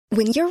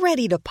When you're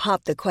ready to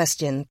pop the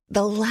question,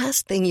 the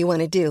last thing you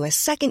want to do is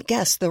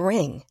second-guess the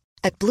ring.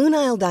 At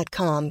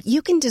BlueNile.com,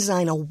 you can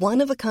design a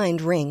one-of-a-kind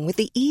ring with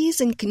the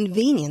ease and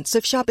convenience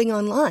of shopping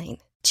online.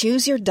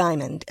 Choose your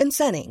diamond and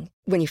setting.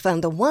 When you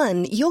find the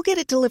one, you'll get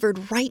it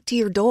delivered right to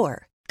your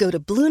door. Go to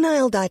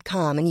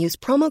BlueNile.com and use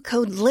promo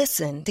code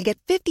LISTEN to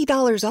get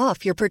 $50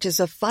 off your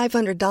purchase of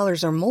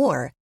 $500 or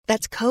more.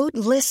 That's code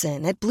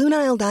LISTEN at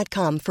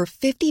BlueNile.com for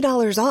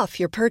 $50 off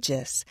your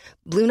purchase.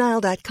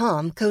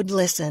 BlueNile.com, code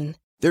LISTEN.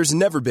 There's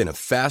never been a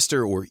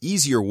faster or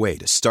easier way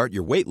to start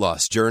your weight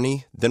loss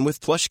journey than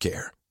with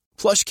PlushCare.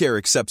 PlushCare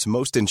accepts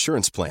most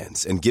insurance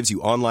plans and gives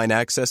you online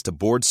access to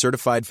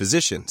board-certified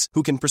physicians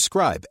who can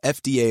prescribe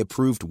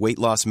FDA-approved weight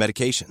loss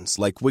medications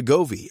like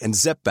Wegovy and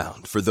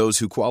Zepbound for those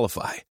who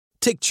qualify.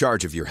 Take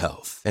charge of your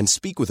health and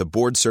speak with a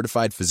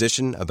board-certified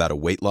physician about a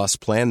weight loss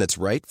plan that's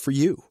right for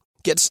you.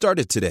 Get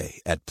started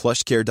today at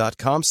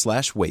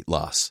plushcare.com/weight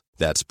loss.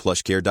 That's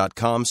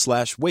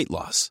plushcare.com/weight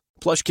loss.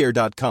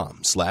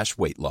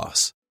 plushcare.com/weight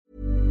loss.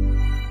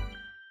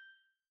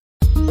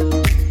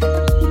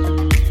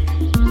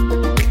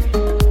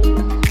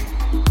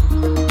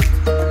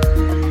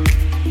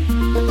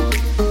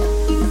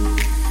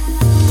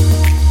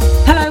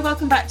 Hello,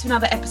 welcome back to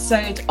another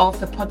episode of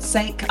For Pod's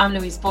Sake. I'm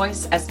Louise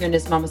Boyce, as known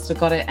as Mama Still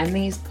Got It, and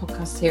these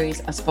podcast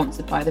series are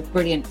sponsored by the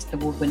brilliant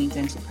award-winning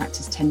dental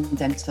practice 10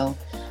 Dental.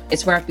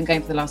 It's where I've been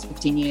going for the last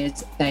 15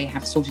 years. They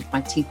have sorted my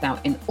teeth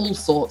out in all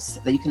sorts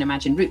that you can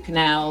imagine. Root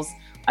canals,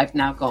 I've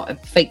now got a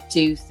fake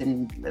tooth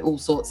and all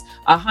sorts.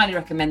 I highly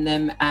recommend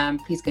them.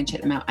 Please go and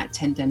check them out at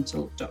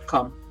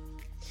 10dental.com.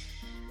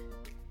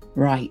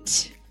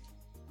 Right.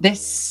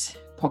 This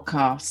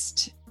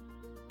podcast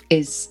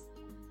is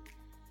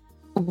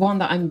one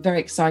that I'm very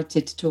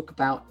excited to talk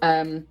about.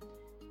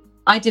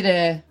 I did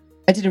an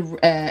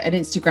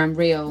Instagram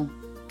reel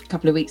a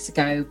couple of weeks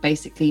ago,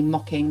 basically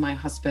mocking my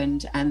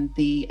husband and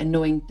the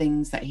annoying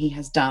things that he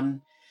has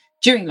done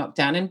during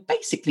lockdown and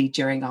basically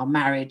during our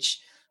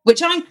marriage,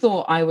 which I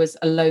thought I was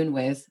alone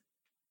with.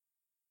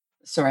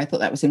 Sorry, I thought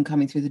that was him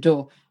coming through the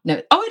door.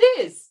 No, oh, it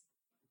is.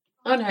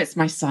 Oh no, it's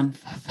my son,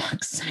 for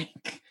fuck's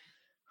sake.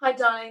 Hi,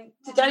 darling.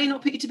 Did Daddy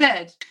not put you to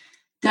bed?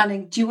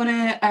 Darling, do you want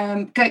to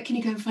go? Can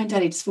you go and find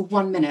Daddy just for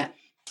 1 minute?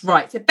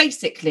 Right. So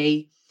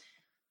basically,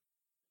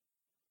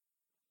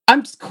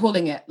 I'm just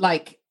calling it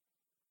like,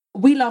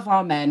 we love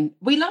our men.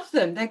 We love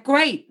them. They're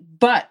great.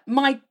 But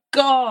my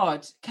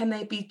God, can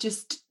they be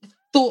just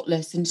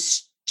thoughtless and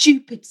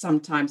stupid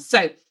sometimes?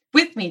 So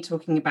with me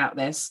talking about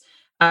this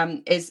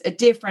is a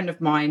dear friend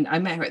of mine. I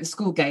met her at the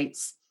school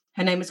gates.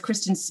 Her name is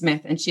Kristen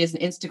Smith, and she has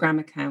an Instagram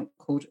account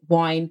called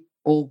Wine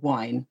or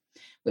Wine,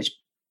 which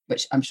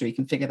I'm sure you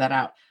can figure that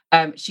out.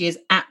 She is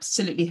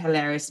absolutely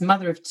hilarious,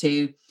 mother of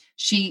two.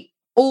 She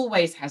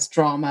always has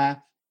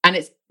drama, and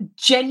it's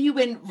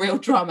genuine, real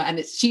drama,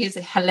 and she is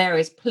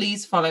hilarious.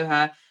 Please follow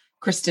her.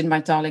 Kristen, my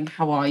darling,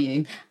 how are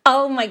you?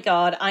 Oh my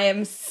God, I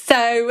am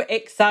so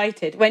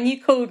excited. When you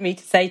called me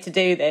to say to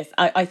do this,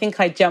 I think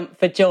I jumped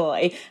for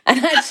joy. And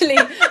actually,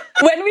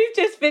 when we've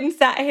just been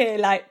sat here,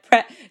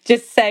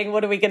 just saying,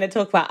 what are we going to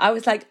talk about? I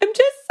was like, I'm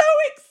just so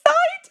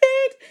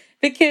excited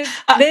because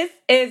this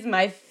is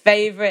my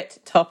favourite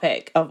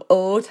topic of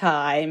all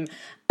time.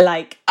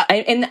 Like,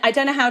 I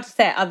don't know how to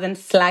say it other than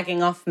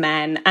slagging off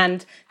men.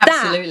 And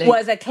absolutely. That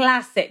was a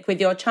classic with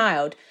your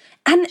child.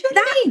 And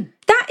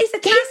that is a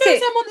classic. He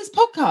knows I'm on this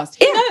podcast.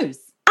 He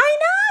knows. I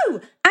know.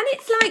 And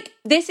it's like,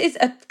 this is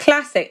a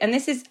classic. And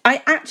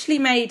I actually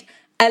made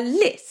a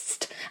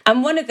list.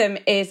 And one of them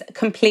is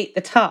complete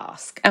the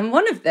task. And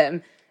one of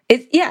them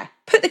is,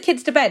 put the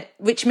kids to bed,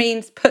 which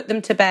means put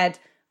them to bed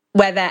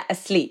where they're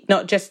asleep,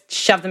 not just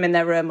shove them in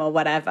their room or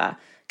whatever.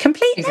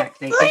 Complete the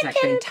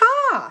freaking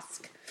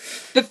task.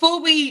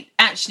 Before we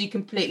actually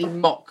completely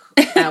mock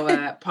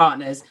our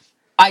partners,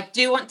 I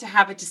do want to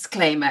have a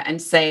disclaimer and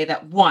say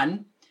that,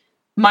 one,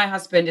 my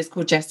husband is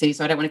called Jesse,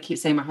 so I don't want to keep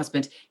saying my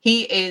husband.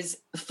 He is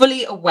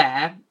fully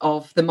aware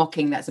of the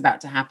mocking that's about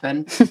to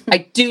happen. I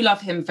do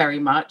love him very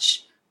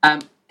much.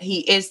 He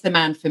is the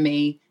man for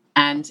me,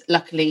 and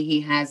luckily he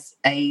has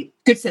a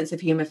good sense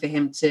of humour for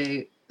him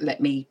to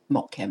let me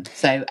mock him.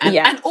 So,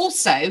 and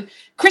also,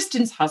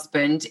 Kristen's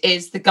husband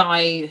is the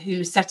guy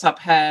who set up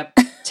her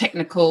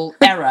technical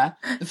error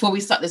before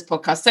we start this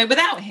podcast. So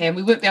without him,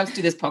 we wouldn't be able to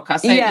do this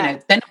podcast. So,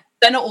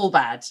 they're not all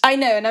bad. I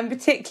know, and I'm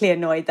particularly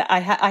annoyed that I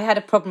had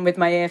a problem with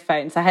my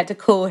earphones. I had to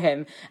call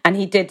him, and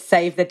he did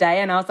save the day,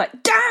 and I was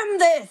like, damn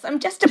this, I'm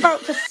just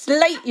about to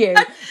slate you.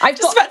 I'm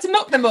just about to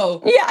mock them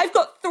all. Yeah, I've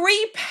got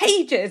 3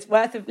 pages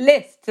worth of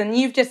lists, and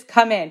you've just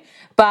come in.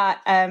 But,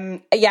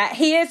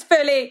 he's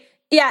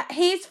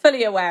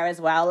fully aware as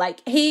well.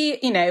 Like,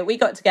 we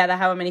got together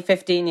however many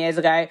 15 years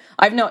ago.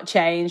 I've not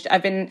changed.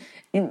 I've been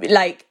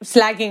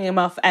slagging him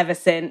off ever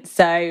since.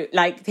 So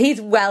he's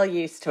well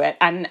used to it.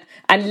 And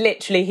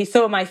literally he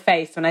saw my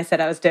face when I said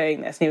I was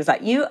doing this, and he was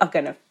like, you are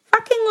going to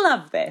fucking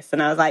love this.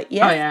 And I was like,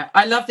 yeah. Oh yeah.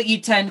 I love that you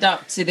turned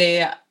up to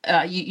the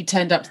you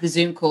turned up to the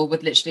Zoom call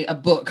with literally a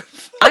book.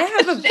 I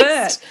have a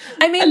book.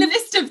 I mean, a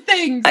list of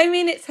things. I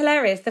mean, it's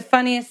hilarious. The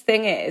funniest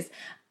thing is,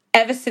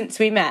 ever since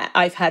we met,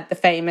 I've had the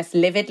famous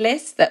Livid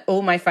list that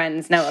all my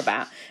friends know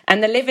about.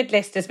 And the Livid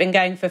list has been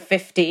going for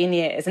 15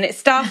 years. And it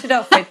started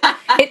off with,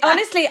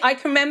 honestly, I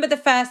can remember the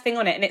first thing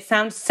on it, and it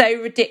sounds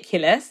so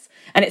ridiculous.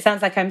 And it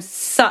sounds like I'm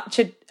such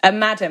a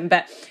madam.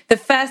 But the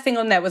first thing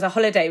on there was a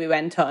holiday we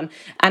went on.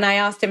 And I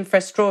asked him for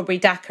a strawberry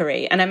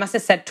daiquiri. And I must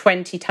have said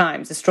 20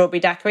 times a strawberry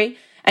daiquiri.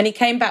 And he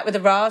came back with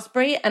a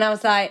raspberry. And I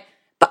was like,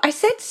 but I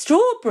said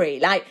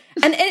strawberry, and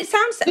it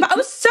sounds, but I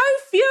was so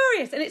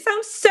furious, and it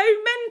sounds so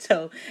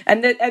mental.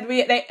 And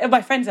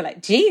my friends are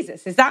like,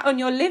 Jesus, is that on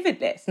your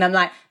Livid list? And I'm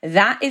like,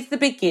 that is the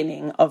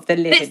beginning of the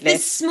Livid list.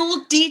 It's the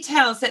small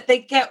details that they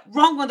get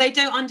wrong or they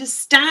don't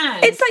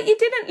understand. It's like, you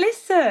didn't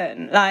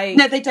listen.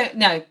 No, they don't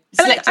know.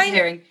 Selective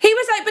hearing. He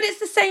was like, but it's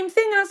the same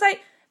thing. And I was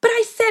like, but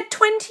I said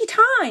 20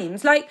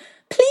 times,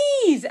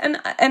 please. And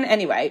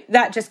anyway,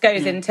 that just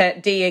goes into,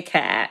 do you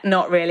care?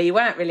 Not really. You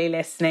weren't really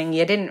listening.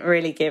 You didn't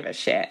really give a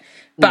shit.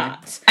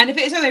 But and if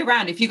it's the other way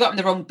around, if you got them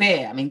the wrong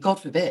beer, I mean, God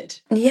forbid.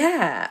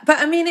 Yeah. But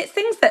I mean, it's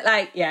things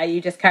that you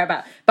just care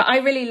about. But I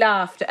really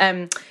laughed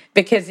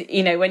because,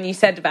 when you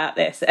said about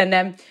this, and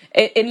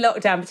in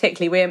lockdown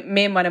particularly,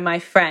 me and one of my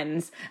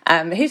friends,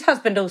 whose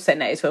husband also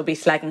knows we'll be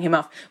slagging him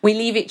off, we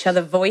leave each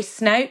other voice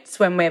notes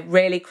when we're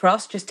really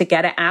cross just to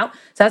get it out.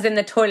 So I was in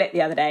the toilet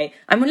the other day.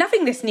 I'm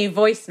loving this new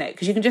voice note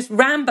because you can just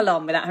ramble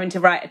on without having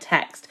to write a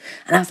text.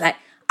 And I was like,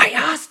 I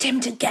asked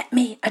him to get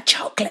me a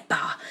chocolate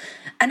bar.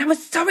 And I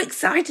was so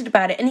excited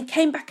about it. And he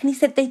came back and he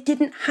said, they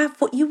didn't have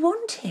what you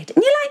wanted.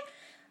 And you're like,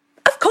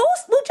 of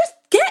course, well, just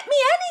get me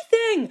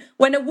anything.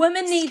 When a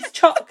woman needs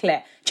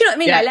chocolate. Do you know what I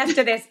mean? Yeah. I left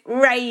her this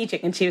raging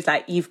and she was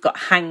like, you've got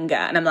hunger.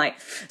 And I'm like,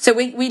 so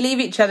we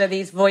leave each other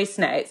these voice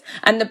notes.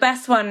 And the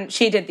best one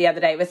she did the other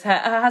day was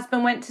her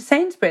husband went to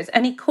Sainsbury's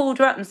and he called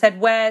her up and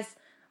said, where's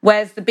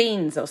the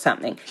beans or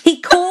something?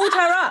 He called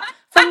her up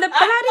from the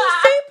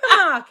bloody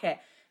supermarket.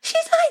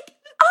 She's like,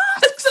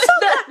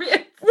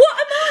 what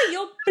am I,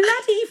 your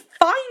bloody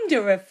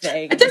finder of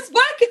things? I just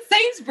work at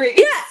Sainsbury's.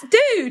 Yeah,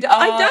 dude,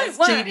 I don't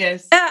work.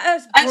 Genius.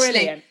 That's brilliant.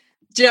 Actually,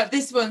 do you know,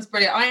 this one's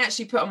brilliant. I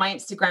actually put on my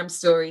Instagram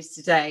stories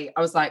today,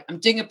 I was like, I'm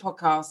doing a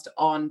podcast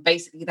on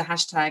basically the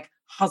hashtag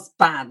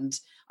husband.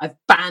 I've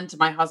banned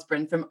my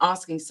husband from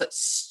asking such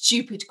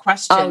stupid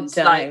questions.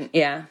 Oh, don't.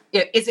 Yeah.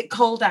 Is it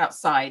cold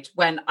outside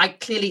when I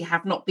clearly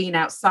have not been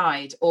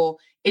outside? Or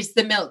is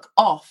the milk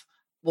off?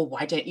 Well,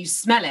 why don't you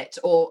smell it?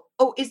 Or,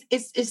 is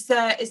this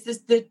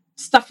the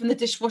stuff in the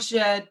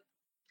dishwasher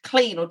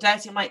clean or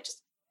dirty? I'm like,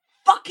 just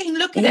fucking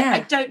look at it.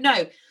 I don't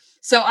know.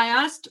 So I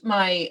asked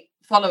my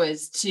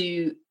followers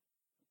to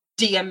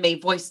DM me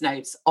voice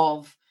notes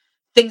of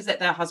things that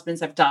their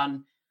husbands have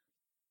done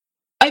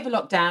over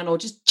lockdown or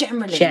just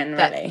generally.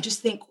 That you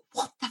just think,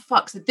 what the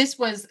fuck? So this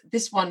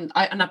one,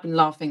 and I've been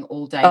laughing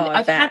all day.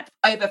 I've had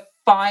over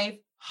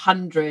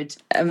 500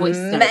 voice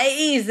notes.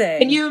 Amazing.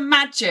 Can you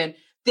imagine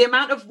the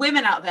amount of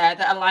women out there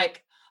that are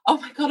like, oh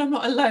my God, I'm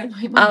not alone.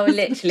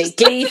 Literally,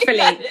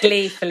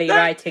 gleefully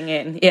writing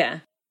in. Yeah.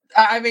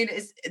 I mean,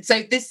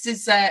 so this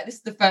is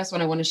the first one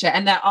I want to share.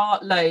 And there are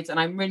loads, and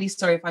I'm really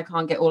sorry if I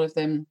can't get all of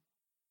them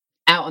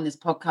out on this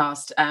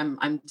podcast.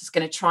 I'm just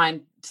going to try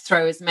and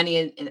throw as many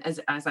in as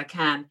I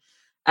can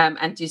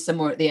and do some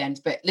more at the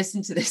end. But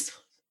listen to this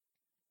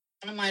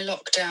one. One of my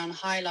lockdown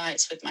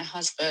highlights with my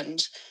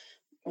husband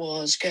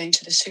was going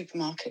to the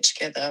supermarket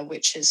together,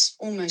 which is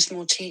almost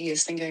more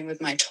tedious than going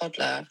with my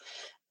toddler.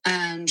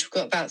 And we've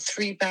got about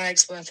 3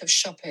 bags worth of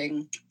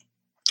shopping,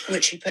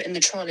 which he put in the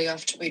trolley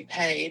after we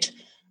paid.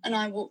 And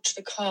I walked to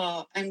the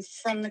car, and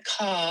from the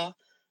car,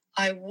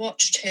 I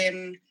watched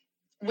him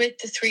with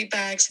the 3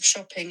 bags of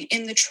shopping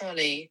in the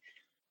trolley,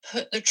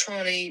 put the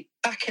trolley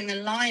back in the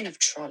line of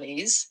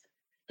trolleys,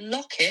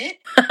 lock it,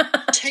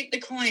 take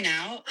the coin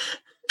out,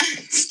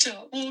 and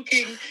start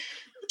walking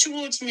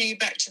towards me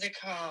back to the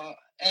car.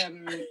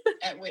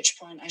 At which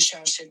point I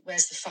shouted,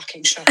 "Where's the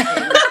fucking shopping?"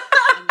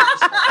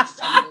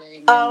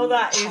 Oh,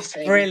 that is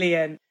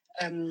brilliant.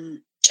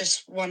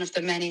 Just one of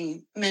the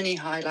many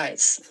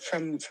highlights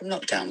from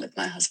lockdown with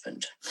my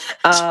husband.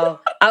 Oh,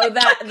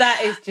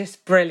 that is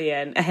just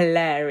brilliant,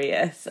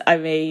 hilarious. I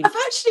mean, I've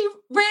actually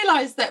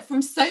realised that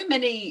from so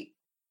many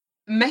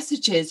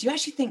messages, you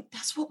actually think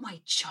that's what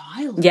my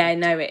child. Yeah,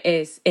 no, it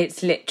is.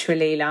 It's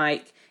literally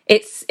like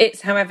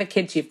it's however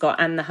kids you've got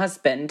and the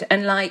husband,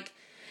 and like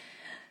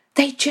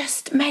they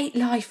just make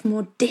life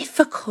more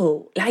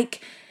difficult.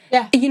 Like.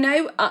 Yeah. You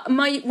know,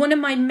 one of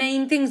my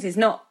main things is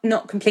not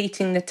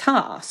completing the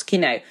task, you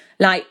know.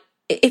 Like,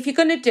 if you're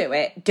going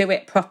to do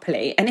it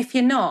properly. And if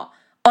you're not,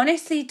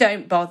 honestly,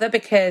 don't bother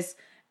because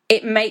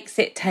it makes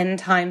it 10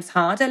 times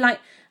harder.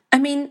 Like, I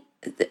mean,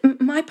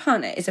 my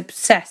partner is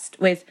obsessed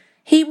with,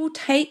 he will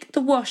take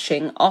the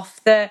washing off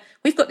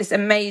we've got this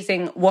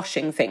amazing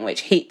washing thing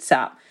which heats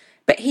up.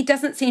 But he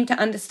doesn't seem to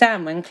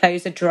understand when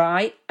clothes are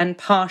dry and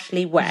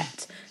partially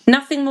wet.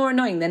 Nothing more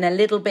annoying than a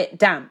little bit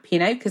damp, you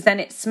know, because then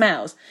it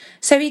smells.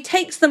 So he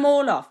takes them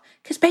all off,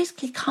 because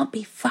basically can't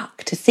be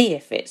fucked to see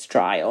if it's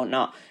dry or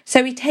not.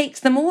 So he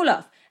takes them all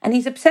off, and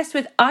he's obsessed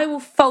with, I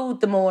will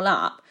fold them all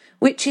up,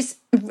 which is,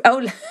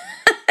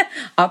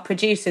 our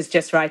producer's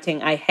just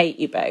writing, I hate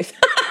you both.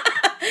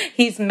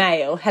 He's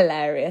male.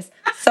 Hilarious.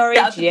 Sorry,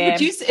 Yeah, Jim. the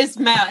producer is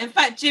male. In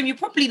fact, Jim, you're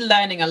probably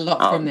learning a lot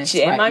from this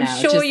Jim, right I'm now.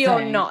 sure just you're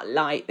saying. not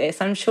like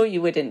this. I'm sure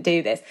you wouldn't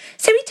do this.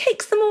 So he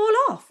takes them all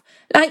off,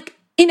 like,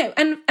 you know,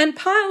 and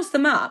piles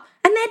them up,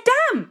 and they're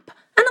damp.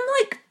 And I'm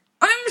like,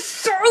 I'm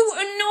so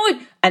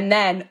annoyed. And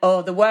then,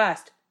 the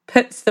worst,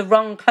 puts the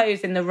wrong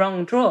clothes in the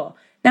wrong drawer.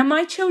 Now,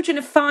 my children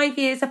are 5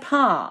 years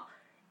apart.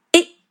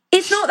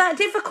 It's not that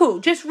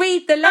difficult. Just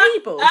read the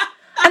labels.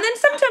 And then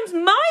sometimes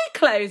my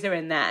clothes are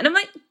in there. And I'm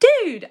like,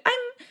 dude, I'm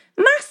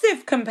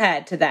massive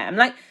compared to them.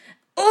 Like,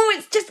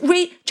 it's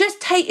just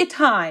take your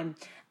time.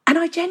 And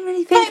I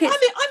genuinely think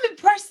I'm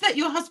impressed that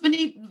your husband,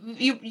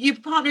 your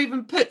partner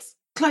even puts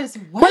clothes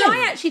away. Well,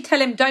 I actually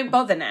tell him, don't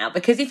bother now,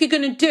 because if you're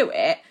going to do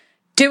it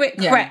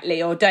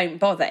correctly or don't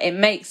bother. It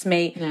makes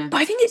me... Yeah.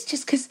 But I think it's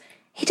just because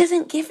he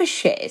doesn't give a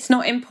shit. It's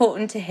not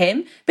important to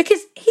him because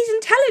he's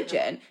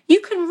intelligent.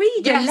 You can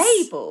read a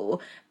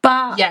label,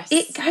 but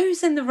it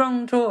goes in the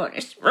wrong drawer. And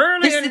it's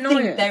really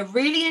annoying. They're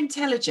really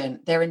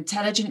intelligent. They're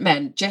intelligent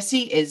men.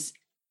 Jesse is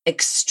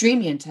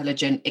extremely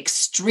intelligent,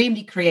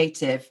 extremely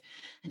creative.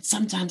 And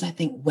sometimes I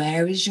think,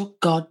 where is your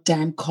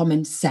goddamn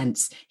common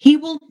sense? He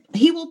will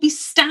be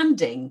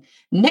standing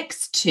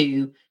next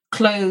to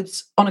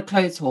clothes on a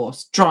clothes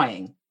horse,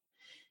 drying.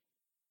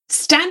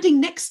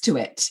 Standing next to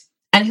it.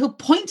 And he'll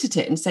point at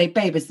it and say,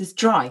 babe, is this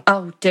dry?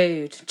 Oh,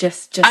 dude,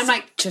 just I'm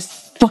like,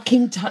 just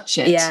fucking touch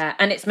it. Yeah,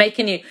 and it's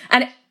making you...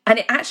 And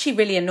it actually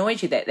really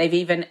annoys you that they've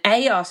even,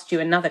 asked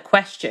you another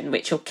question,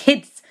 which your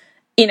kids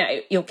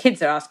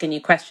are asking you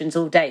questions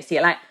all day. So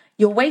you're like,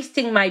 you're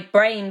wasting my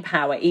brain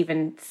power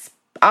even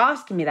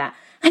asking me that.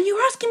 And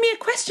you're asking me a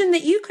question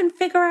that you can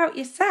figure out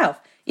yourself.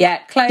 Yeah,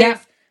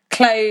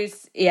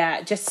 clothes,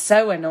 just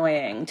so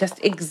annoying, just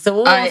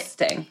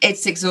exhausting.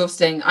 It's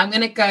exhausting. I'm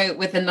going to go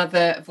with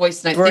another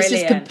voice note.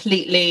 Brilliant.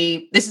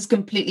 This is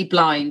completely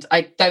blind.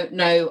 I don't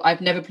know.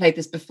 I've never played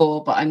this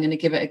before, but I'm going to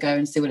give it a go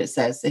and see what it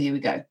says. So here we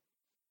go.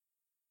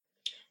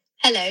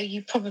 Hello,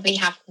 you probably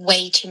have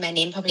way too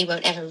many and probably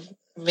won't ever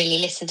really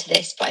listen to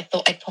this, but I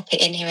thought I'd pop it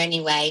in here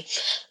anyway.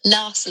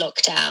 Last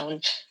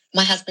lockdown,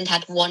 my husband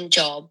had one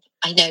job.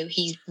 I know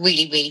he's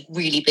really, really,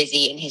 really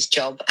busy in his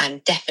job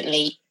and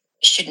definitely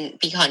shouldn't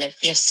be kind of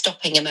just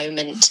stopping a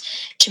moment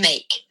to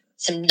make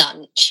some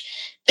lunch.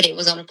 But it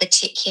was on a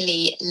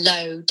particularly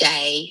low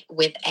day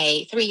with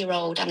a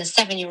 3-year-old and a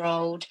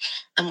 7-year-old.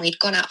 And we'd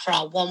gone out for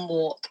our one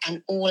walk.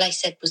 And all I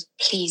said was,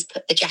 please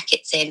put the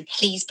jackets in.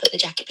 Please put the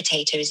jacket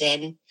potatoes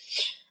in.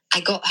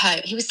 I got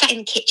home. He was sat in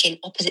the kitchen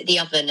opposite the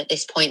oven at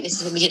this point. This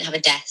is when we didn't have a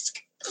desk.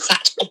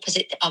 Sat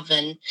opposite the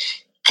oven.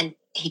 And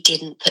he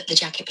didn't put the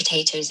jacket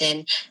potatoes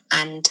in.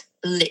 And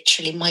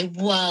literally my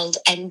world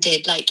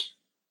ended. Like,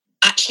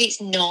 actually,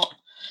 it's not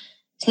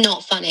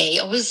funny.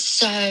 I was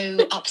so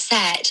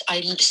upset.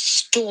 I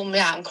stormed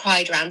out and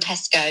cried around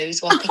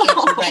Tesco's while picking up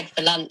some bread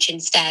for lunch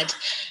instead.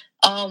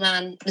 Oh,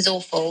 man, it was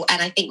awful.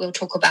 And I think we'll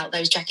talk about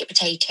those jacket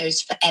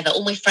potatoes forever.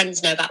 All my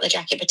friends know about the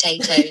jacket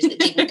potatoes that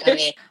didn't go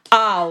in.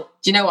 Oh,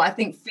 do you know what? I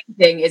think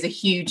feeding is a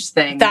huge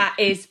thing. That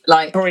is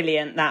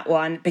brilliant, that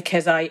one,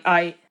 because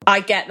I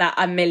get that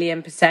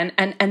 1,000,000%.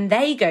 And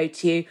they go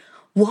to you,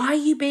 why are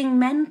you being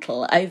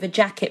mental over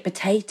jacket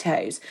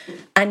potatoes?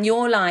 And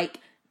you're like,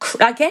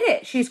 I get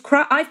it.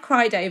 I've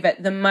cried over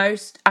the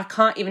most. I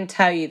can't even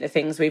tell you the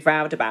things we've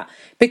rowed about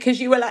because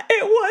you were like,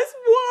 it was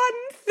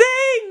one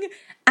thing.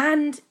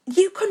 And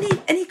he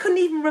couldn't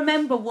even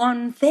remember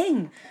one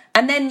thing.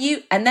 And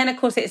then of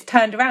course it's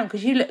turned around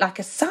because you look like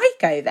a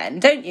psycho then,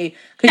 don't you?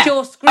 Because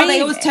you're screaming. Oh,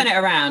 they always turn it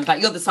around.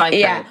 Like, you're the psycho.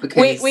 Yeah,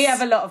 because... we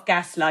have a lot of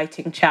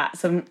gaslighting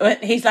chats. And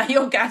he's like,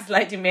 you're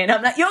gaslighting me. And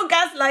I'm like, you're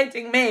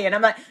gaslighting me. And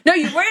I'm like, no,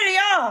 you really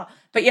are.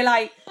 But you're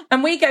like,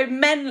 and we go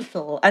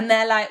mental. And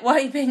they're like, why are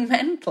you being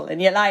mental?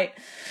 And you're like,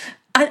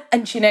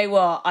 and you know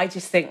what? I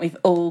just think we've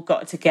all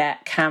got to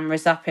get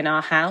cameras up in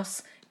our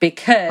house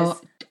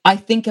because... I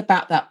think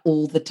about that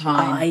all the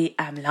time. I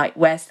am like,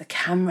 where's the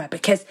camera?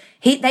 Because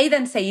they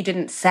then say you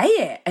didn't say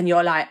it. And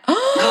you're like,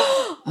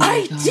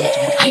 I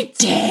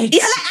did.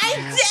 You're like,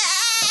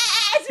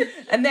 I did.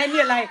 And then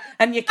you're like,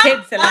 and your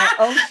kids are like,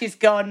 oh, she's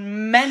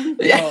gone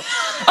mental. Oh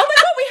my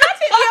God,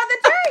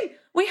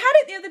 we had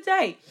it the other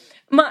day.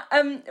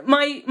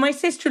 My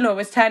sister-in-law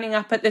was turning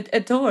up at the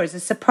door as a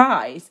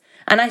surprise.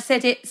 And I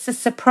said, it's a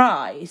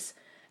surprise.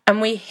 And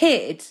we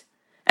hid.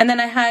 And then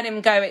I heard him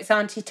go, it's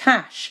Auntie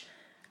Tash.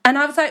 And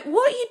I was like,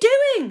 what are you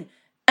doing?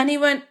 And he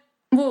went,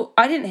 well,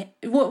 I didn't.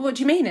 What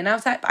do you mean? And I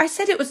was like, I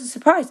said it was a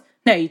surprise.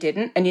 No, you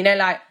didn't. And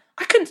I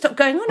couldn't stop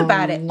going on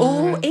about it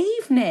all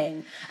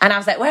evening. And I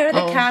was like, where are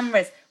the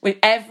cameras? With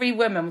every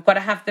woman, we've got to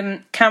have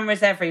them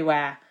cameras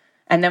everywhere.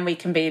 And then we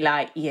can be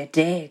like, you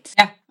did.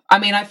 Yeah. I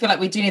mean, I feel like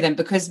we do need them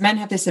because men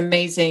have this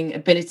amazing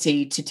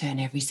ability to turn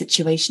every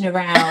situation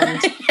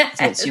around. Yes.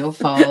 So it's your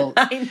fault.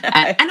 I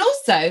know. And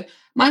also,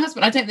 my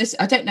husband,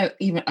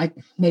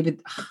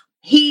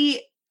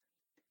 he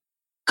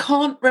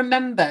can't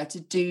remember to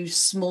do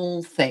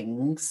small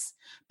things,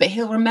 but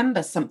he'll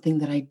remember something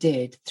that I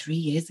did 3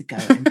 years ago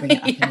and bring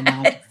it up in an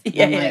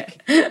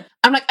argument.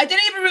 I'm like, I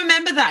don't even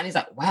remember that. And he's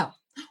like, well,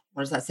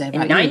 What does that say In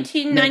about you?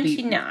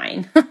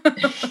 1999.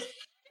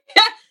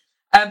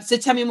 So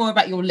tell me more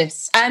about your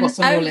list. What's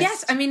on your list?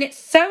 Yes, I mean, it's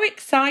so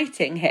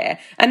exciting here.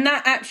 And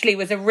that actually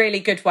was a really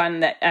good one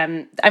that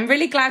I'm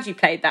really glad you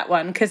played that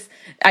one because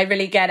I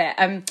really get it.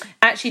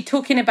 Actually,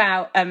 talking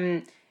about,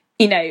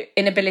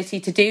 inability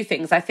to do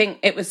things. I think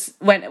it was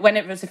when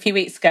it was a few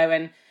weeks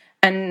ago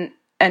and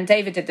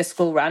David did the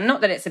school run. Not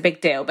that it's a big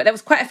deal, but there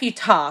was quite a few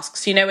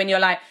tasks, when you're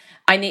like,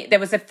 there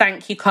was a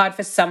thank you card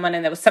for someone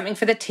and there was something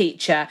for the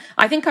teacher.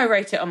 I think I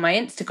wrote it on my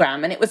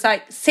Instagram and it was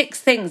like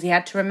 6 things he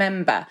had to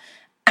remember.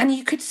 And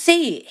you could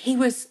see he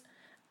was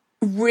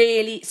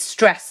really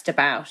stressed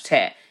about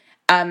it,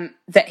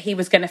 that he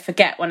was going to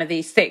forget one of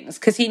these things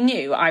because he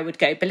knew I would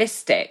go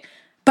ballistic.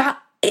 But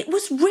it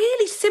was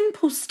really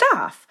simple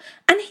stuff.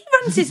 And he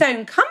runs his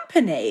own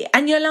company.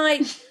 And you're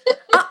like,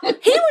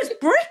 he was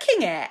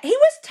bricking it. He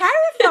was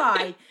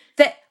terrified.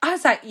 That I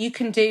was like, you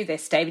can do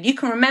this, David. You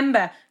can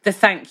remember the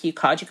thank you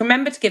card. You can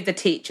remember to give the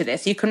teacher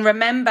this. You can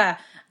remember,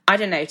 I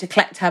don't know, to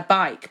collect her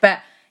bike. But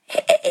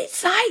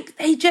it's like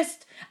they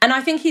just... And I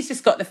think he's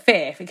just got the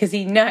fear because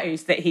he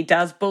knows that he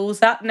does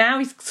balls up now.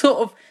 He's sort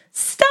of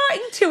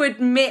starting to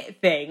admit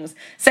things.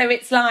 So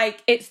it's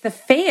like, it's the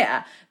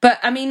fear. But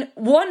I mean,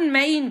 one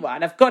main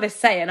one, I've got to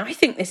say, and I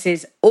think this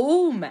is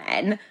all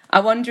men, I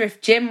wonder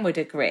if Jim would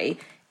agree,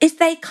 is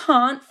they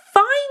can't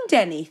find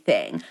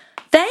anything.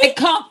 They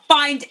can't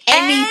find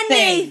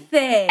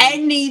anything.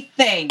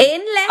 Anything.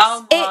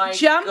 Unless it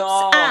jumps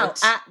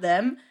out at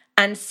them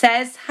and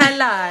says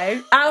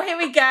hello. Oh, here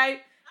we go.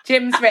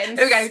 Jim's written,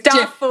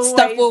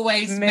 stuff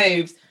always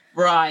moves.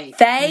 Right.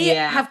 They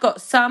have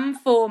got some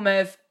form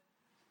of,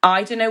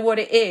 I don't know what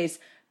it is,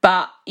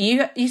 but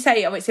you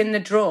say, it's in the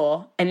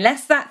drawer.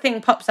 Unless that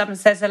thing pops up and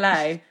says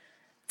hello,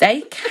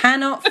 they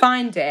cannot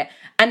find it.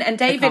 And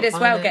David as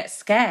well gets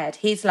scared.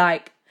 He's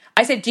like,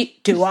 I said,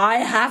 do I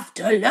have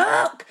to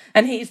look?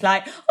 And he's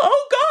like,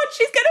 oh God,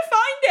 she's going to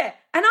find it.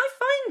 And I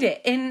find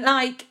it in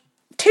like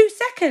 2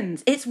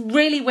 seconds. It's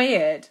really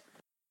weird.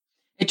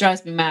 It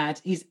drives me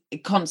mad. He's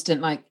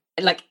constant, like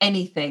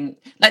anything.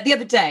 Like the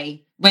other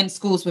day when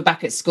schools were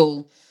back at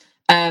school,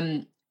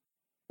 the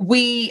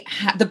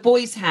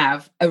boys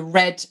have a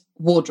red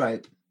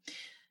wardrobe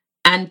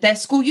and their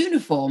school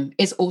uniform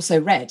is also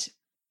red.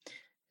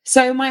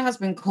 So my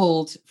husband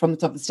called from the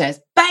top of the stairs,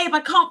 babe,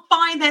 I can't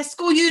find their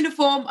school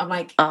uniform. I'm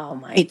like, oh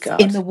my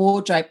God. It's in the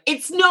wardrobe.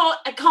 It's not,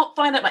 I can't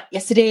find it. Like,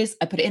 yes, it is.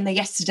 I put it in there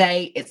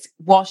yesterday. It's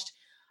washed.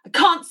 I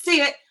can't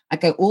see it. I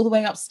go all the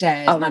way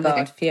upstairs. Oh my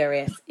God,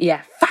 furious.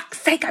 Yeah,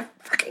 fuck's sake,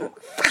 fuck.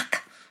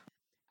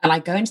 And I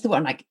go into the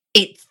wardrobe, I'm like,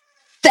 it's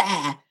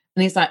there.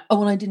 And he's like,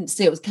 oh, well, I didn't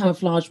see it. It was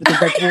camouflaged with the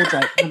red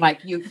wardrobe. And I'm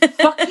like, you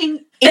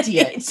fucking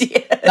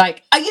idiot.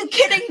 Like, are you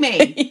kidding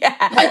me?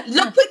 Yeah. Like,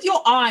 look with your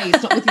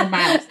eyes, not with your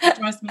mouth. It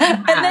drives me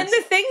mad. And then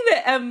the thing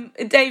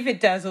that David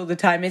does all the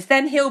time is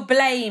then he'll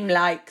blame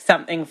like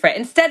something for it.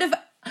 Instead of,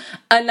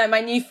 like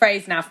my new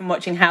phrase now from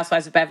watching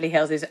Housewives of Beverly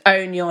Hills is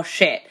own your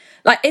shit.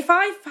 Like if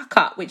I fuck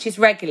up, which is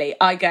regularly,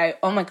 I go,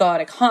 oh my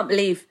God, I can't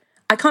believe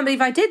I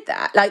did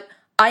that. Like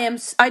I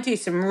do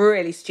some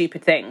really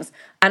stupid things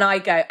and I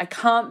go, I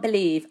can't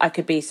believe I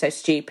could be so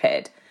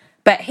stupid.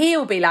 But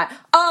he'll be like,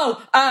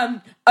 oh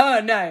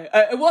no,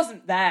 it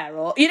wasn't there.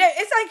 Or,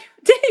 it's like,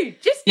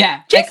 dude, just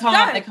they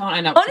can't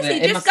own up honestly,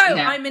 to it. Just go,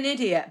 I'm an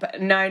idiot. But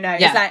no. Yeah.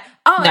 It's like,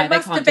 it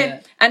must have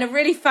been. And a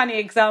really funny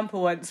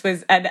example once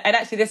was, and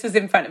actually this was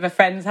in front of a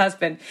friend's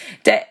husband.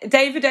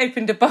 David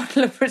opened a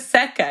bottle of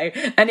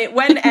Prosecco and it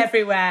went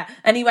everywhere.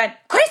 And he went,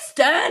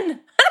 Kristen! And I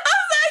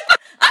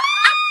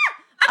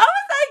was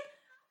like,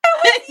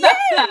 it was you!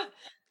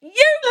 You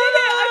did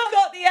it! I've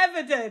got the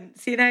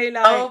evidence,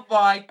 oh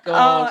my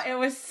God. Oh, it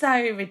was so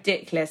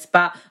ridiculous.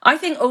 But I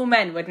think all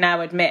men would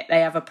now admit they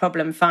have a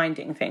problem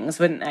finding things,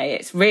 wouldn't they?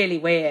 It's really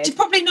weird.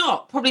 Probably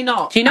not.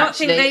 Do you not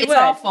think they would? It's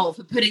our fault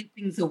for putting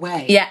things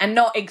away. Yeah, and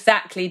not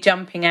exactly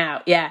jumping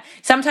out. Yeah.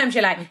 Sometimes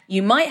you're like,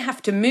 you might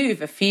have to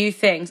move a few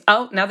things.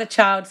 Oh, another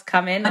child's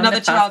come in.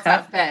 Another child's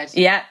out of bed.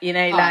 Yeah,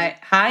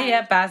 like,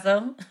 hiya,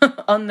 Basil,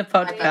 on the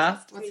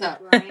podcast. What's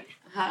up? Right?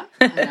 I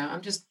know,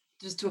 I'm just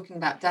talking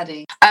about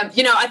daddy. I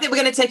think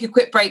we're going to take a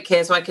quick break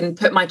here so I can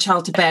put my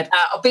child to bed.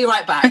 I'll be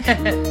right back.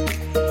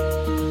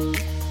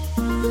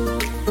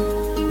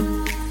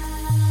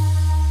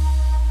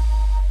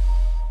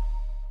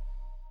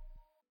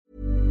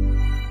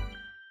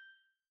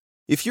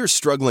 If you're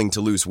struggling to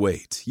lose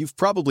weight, you've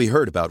probably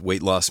heard about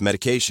weight loss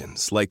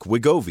medications like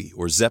Wegovy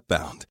or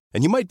Zepbound,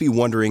 and you might be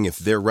wondering if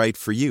they're right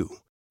for you.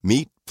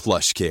 Meet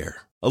PlushCare,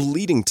 a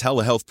leading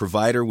telehealth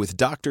provider with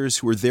doctors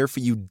who are there for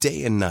you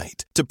day and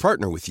night to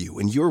partner with you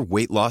in your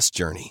weight loss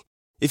journey.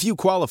 If you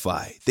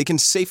qualify, they can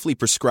safely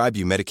prescribe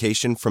you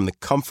medication from the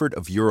comfort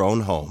of your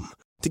own home.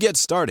 To get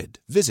started,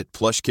 visit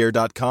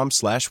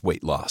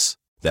plushcare.com/weightloss.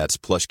 That's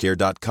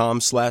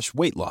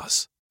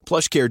plushcare.com/weightloss.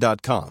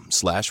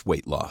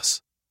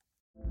 plushcare.com/weightloss.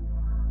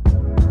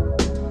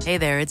 Hey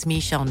there, it's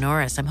Michelle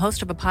Norris. I'm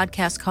host of a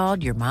podcast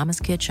called Your Mama's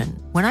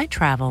Kitchen. When I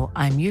travel,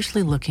 I'm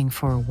usually looking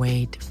for a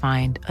way to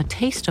find a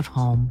taste of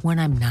home when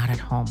I'm not at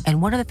home.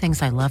 And one of the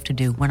things I love to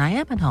do when I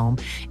am at home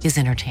is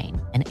entertain.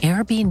 And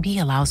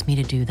Airbnb allows me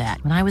to do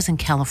that. When I was in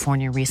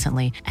California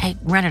recently, I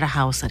rented a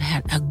house that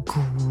had a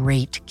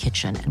great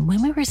kitchen. And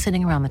when we were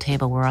sitting around the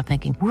table, we were all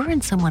thinking, we're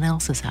in someone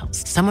else's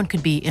house. Someone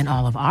could be in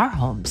all of our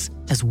homes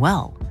as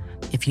well.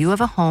 If you have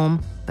a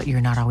home, but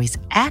you're not always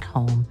at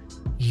home,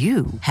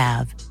 you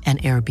have an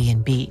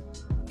Airbnb.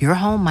 Your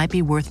home might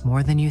be worth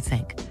more than you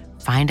think.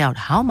 Find out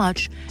how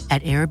much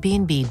at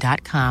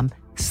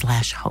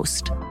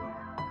airbnb.com/host.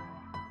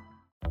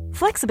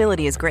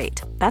 Flexibility is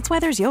great. That's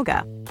why there's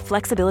yoga.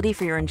 Flexibility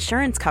for your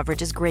insurance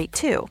coverage is great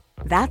too.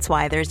 That's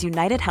why there's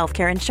United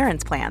Healthcare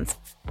Insurance Plans.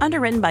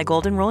 Underwritten by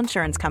Golden Rule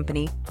Insurance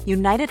Company,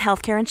 United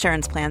Healthcare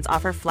Insurance Plans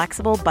offer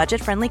flexible,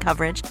 budget-friendly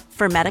coverage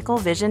for medical,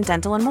 vision,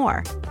 dental, and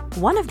more.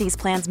 One of these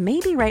plans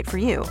may be right for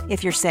you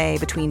if you're, say,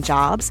 between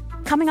jobs,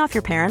 coming off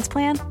your parents'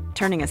 plan,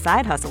 turning a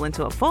side hustle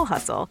into a full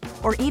hustle,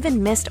 or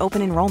even missed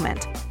open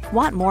enrollment.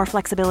 Want more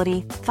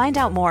flexibility? Find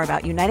out more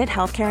about United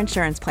Healthcare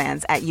Insurance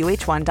Plans at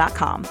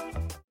uh1.com.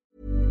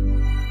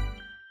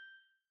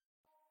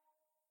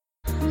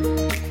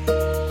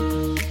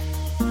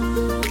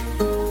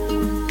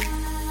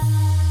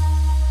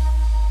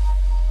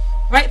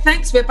 Right,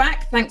 thanks. We're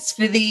back. Thanks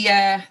for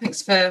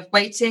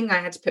waiting. I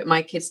had to put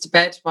my kids to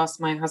bed whilst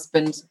my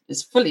husband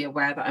is fully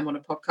aware that I'm on a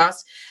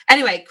podcast.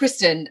 Anyway,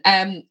 Kristen,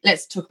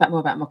 let's talk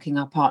more about mocking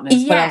our partners.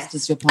 Yes. What else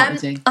does your partner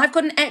do? I've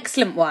got an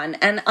excellent one,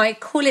 and I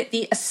call it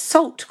the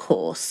assault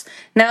course.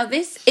 Now,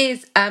 this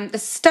is the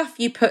stuff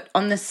you put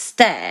on the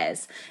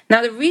stairs.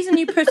 Now, the reason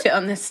you put it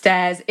on the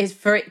stairs is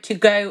for it to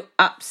go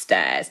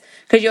upstairs,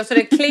 because you're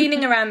sort of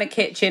cleaning around the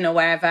kitchen or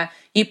wherever.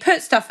 You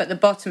put stuff at the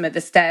bottom of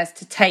the stairs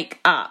to take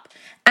up.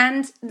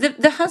 And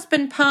the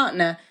husband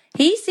partner,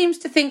 he seems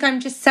to think I'm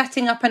just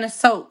setting up an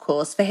assault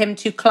course for him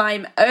to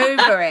climb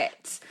over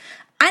it.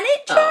 And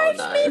it drives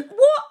me,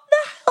 what the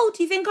hell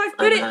do you think I've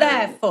put it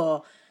there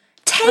for?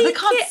 They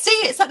can't see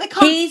it. It's like they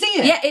can't see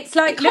it. Yeah, it's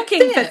like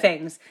looking for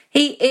things.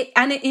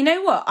 You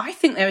know what? I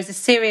think there is a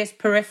serious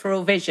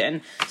peripheral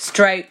vision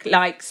stroke,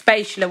 like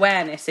spatial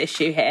awareness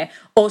issue here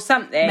or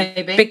something.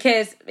 Maybe.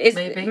 Because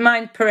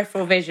my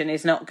peripheral vision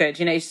is not good.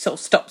 You know, he sort of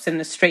stops in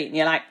the street and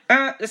you're like,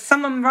 there's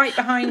someone right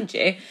behind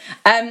you.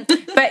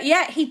 But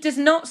yeah, he does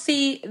not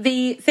see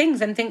the things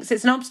and thinks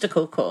it's an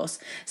obstacle course.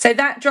 So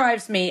that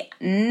drives me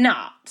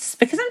nuts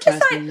because I'm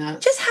just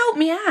just help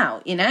me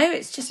out, you know?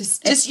 It's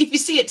just if you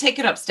see it, take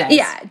it upstairs.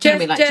 Yeah,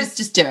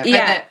 just do it.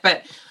 Yeah.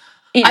 But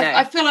you know.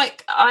 I feel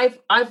like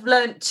I've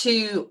learned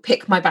to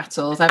pick my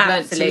battles. I've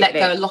learned to let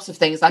go a lot of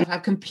things.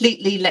 I've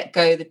completely let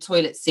go the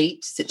toilet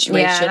seat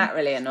situation. Yeah, that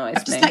really annoys me.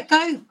 I've just let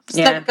go.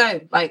 Let it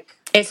go. Like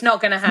it's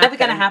not going to happen. Never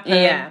going to happen.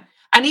 Yeah.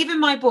 And even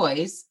my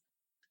boys,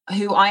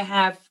 who I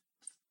have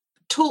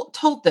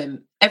told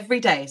them every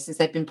day since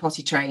they've been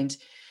potty trained,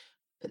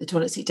 put the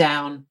toilet seat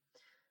down.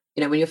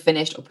 You know, when you're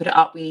finished, or put it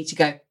up. We need to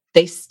go.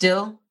 They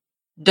still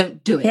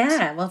don't do it.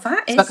 Yeah, well,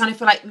 that is. So I kind of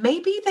feel like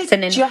maybe it's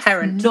an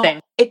inherent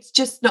thing. It's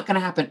just not going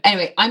to happen.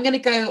 Anyway, I'm going to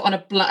go on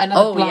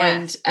another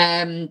blind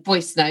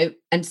voice note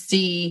and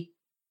see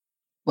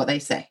what they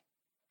say.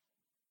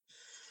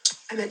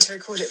 I meant to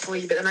record it for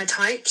you, but then I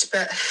typed.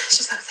 But it's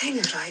just that thing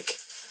of like,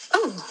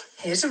 oh,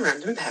 here's a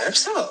random pair of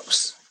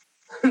socks.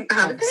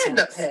 How did they end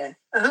up here?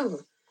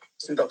 Oh,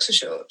 some boxer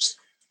shorts.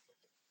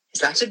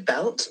 Is that a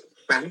belt?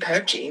 Round pair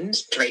of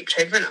jeans draped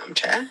over an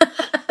armchair? No.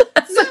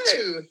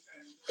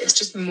 It's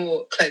just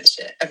more clothes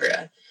shit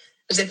everywhere.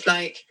 As if,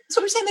 like... That's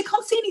what I'm saying, they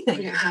can't see anything.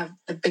 We don't have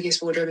the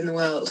biggest wardrobe in the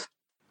world.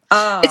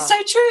 Oh. It's so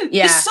true.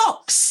 Yeah.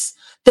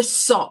 The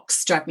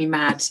socks drive me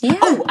mad. Yeah.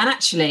 Oh, and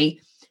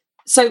actually,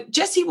 so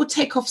Jessie will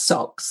take off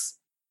socks.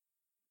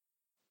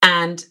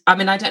 And, I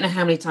mean, I don't know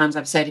how many times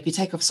I've said, if you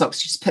take off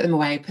socks, you just put them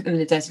away, put them in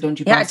the dirty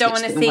laundry basket. Yeah, I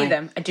don't want to see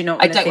them. I do not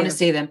want to see them. I don't want to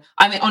see them.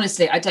 I mean,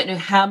 honestly, I don't know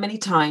how many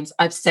times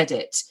I've said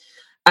it.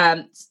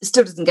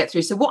 Still doesn't get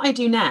through. So what I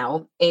do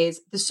now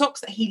is the socks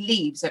that he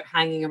leaves out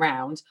hanging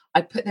around, I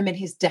put them in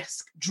his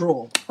desk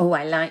drawer. Oh,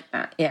 I like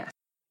that. Yeah.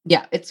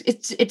 Yeah,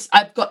 it's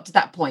I've got to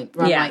that point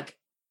where I'm Yeah. like,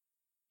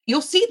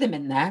 you'll see them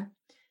in there.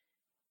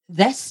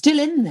 They're still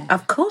in there.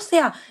 Of course they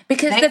are.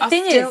 Because They the are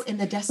thing still is, in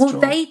the desk well,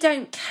 drawer. they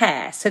don't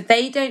care, so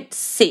they don't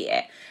see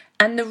it.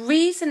 And the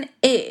reason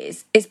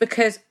is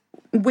because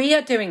we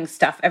are doing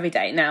stuff every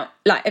day. Now,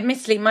 like,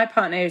 admittedly, my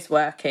partner is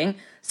working,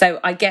 so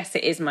I guess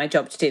it is my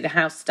job to do the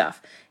house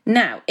stuff.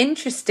 Now,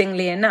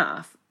 interestingly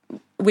enough,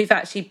 we've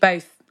actually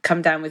both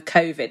come down with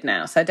COVID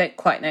now, so I don't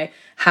quite know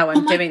how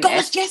I'm doing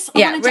gosh, this. yes,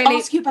 I wanted to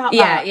ask you about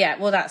that. Yeah,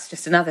 well, that's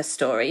just another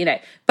story, you know.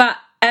 But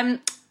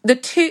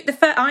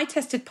I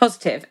tested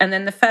positive, and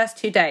then the first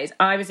 2 days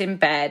I was in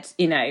bed,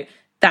 you know,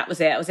 that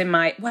was it. I was in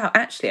my,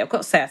 actually, I've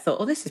got to say, I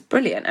thought, this is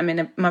brilliant. I'm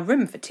in my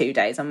room for 2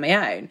 days on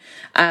my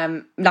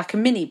own, like a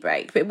mini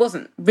break, but it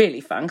wasn't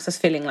really fun because I was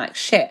feeling like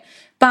shit.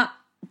 But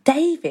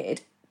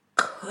David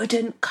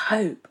couldn't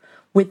cope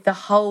with the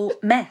whole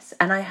mess,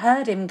 and I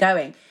heard him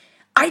going,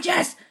 I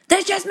just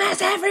there's just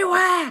mess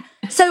everywhere.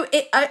 So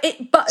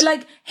but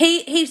like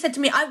he said to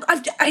me,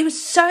 I was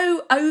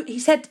so, he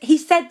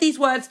said these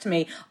words to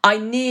me. I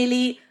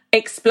nearly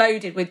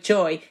exploded with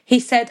joy. He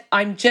said,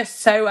 I'm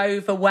just so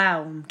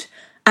overwhelmed.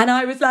 And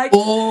I was like,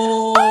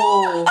 oh,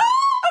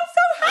 I'm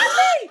so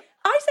happy.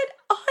 I said,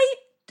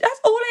 that's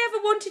all I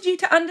ever wanted you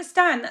to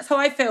understand. That's how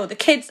I feel. The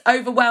kids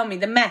overwhelm me,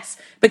 the mess,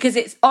 because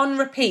it's on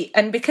repeat.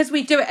 And because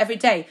we do it every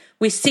day,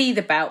 we see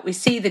the belt, we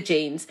see the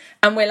jeans,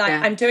 and we're like,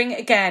 I'm doing it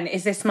again.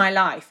 Is this my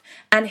life?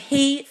 And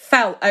he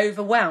felt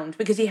overwhelmed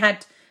because he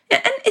had,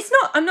 and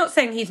I'm not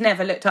saying he's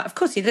never looked after, of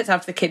course he looks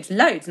after the kids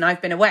loads and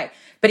I've been away,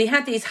 but he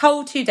had these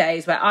whole 2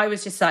 days where I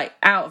was just like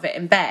out of it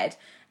in bed,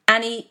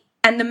 and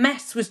the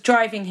mess was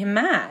driving him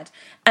mad.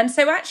 And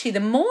so actually the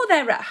more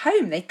they're at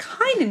home, they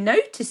kind of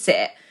notice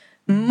it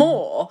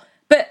more,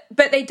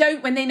 but they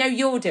don't when they know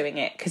you're doing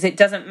it, because it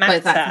doesn't matter.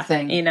 But that's the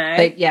thing, you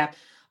know.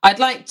 I'd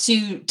like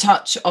to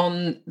touch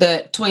on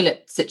the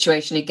toilet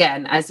situation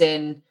again, as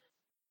in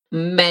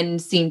men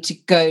seem to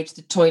go to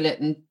the toilet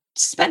and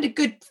spend a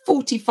good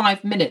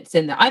 45 minutes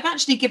in there. I've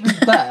actually given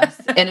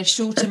birth in a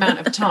short amount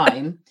of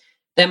time.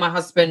 Then my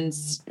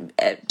husband's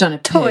done a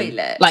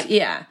toilet,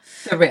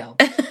 for real.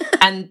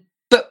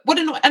 But what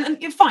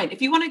and you're fine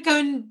if you want to go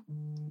and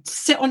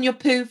sit on your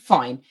poo,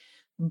 fine,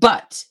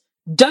 but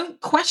don't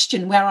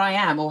question where I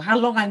am or how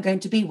long I'm going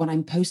to be when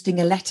I'm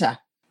posting a letter.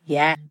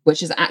 Yeah.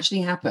 Which has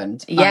actually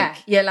happened. Yeah.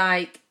 You're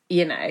like,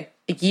 you know,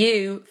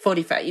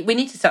 45. We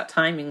need to start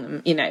timing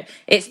them, you know.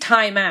 It's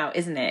time out,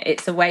 isn't it?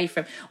 It's away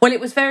from... Well,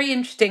 it was very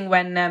interesting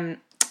when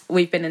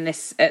we've been in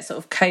this sort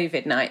of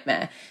COVID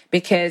nightmare,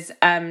 because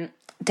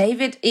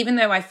David, even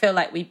though I feel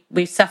like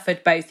we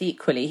suffered both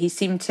equally, he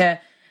seemed to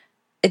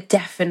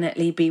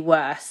definitely be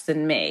worse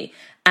than me.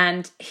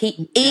 And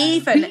he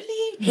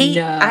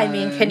I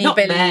mean, can you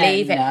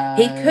believe it? No.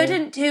 He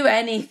couldn't do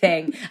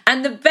anything.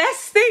 And the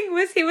best thing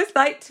was, he was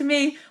like to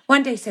me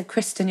one day, he said,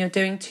 Kristen, you're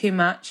doing too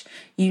much.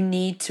 You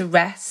need to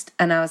rest.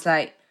 And I was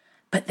like,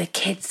 but the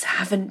kids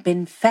haven't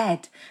been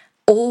fed,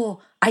 or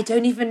I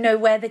don't even know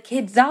where the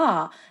kids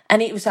are.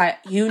 And it was like,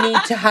 you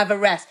need to have a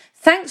rest.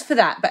 Thanks for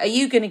that. But are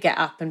you going to get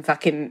up and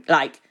fucking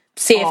like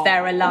see if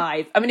they're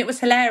alive? I mean, it was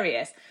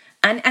hilarious.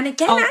 And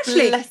again,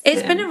 actually,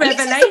 it's been a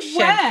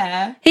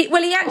revelation.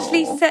 He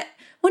actually said,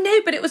 well, no,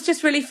 but it was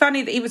just really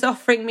funny that he was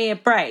offering me a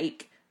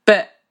break,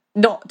 but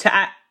not to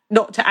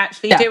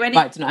actually do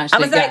anything. I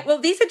was like, well,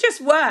 these are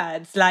just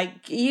words. Like,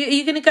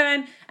 you're going to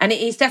go and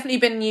he's definitely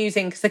been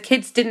using, because the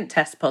kids didn't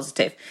test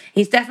positive,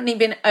 he's definitely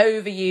been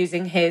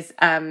overusing his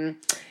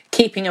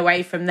keeping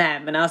away from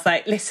them. And I was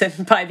like,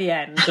 listen, by the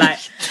end, like,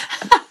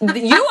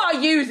 you are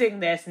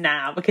using this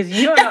now because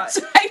you're not.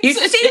 You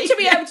seem to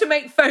be able to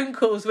make phone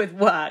calls with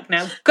work.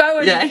 Now go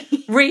and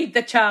read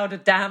the child a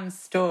damn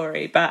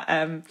story. But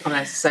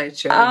that's so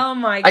true. Oh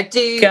my God.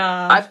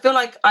 I feel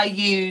like I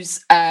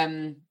use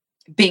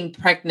being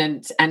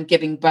pregnant and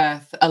giving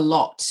birth a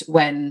lot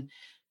when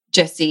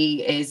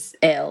Jesse is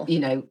ill. You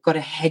know, got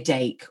a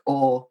headache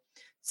or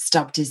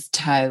stubbed his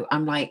toe.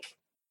 I'm like,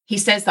 he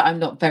says that I'm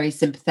not very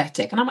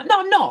sympathetic, and I'm like, no,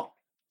 I'm not.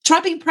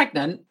 Try being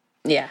pregnant.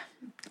 Yeah.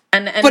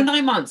 And for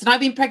 9 months, and I've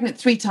been pregnant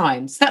 3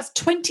 times. That's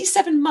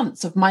 27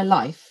 months of my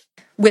life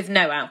with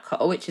no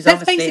alcohol, which is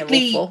that's obviously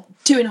basically awful.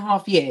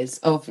 2.5 years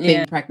of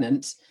being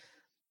pregnant,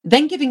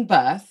 then giving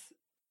birth.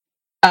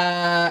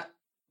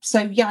 So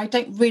I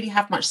don't really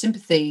have much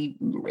sympathy,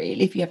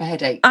 really, if you have a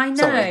headache. I know.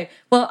 Sorry.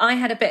 Well, I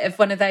had a bit of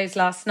one of those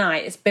last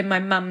night. It's been my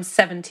mum's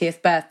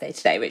 70th birthday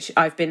today, which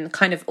I've been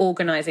kind of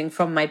organising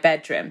from my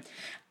bedroom.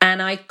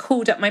 And I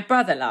called up my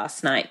brother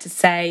last night to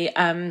say,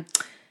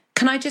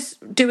 can I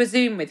just do a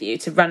Zoom with you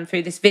to run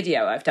through this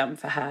video I've done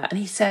for her? And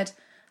he said,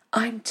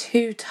 I'm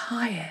too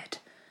tired.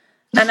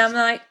 And I'm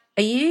like,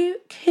 are you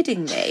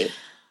kidding me?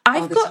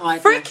 I've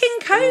got freaking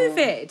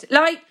COVID.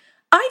 Like,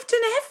 I've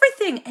done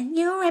everything and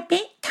you're a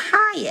bit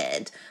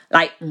tired.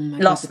 Like,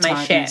 lost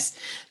my shit.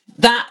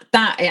 That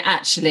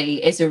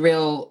actually is a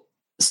real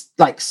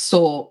like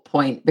sore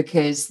point,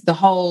 because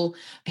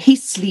he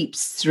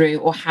sleeps through,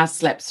 or has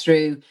slept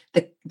through,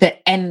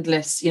 the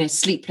endless,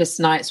 sleepless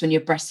nights when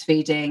you're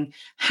breastfeeding.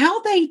 How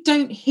they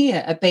don't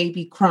hear a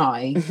baby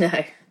cry?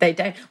 No, they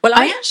don't. Well,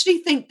 I actually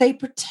think they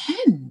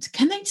pretend.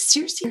 Can they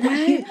seriously not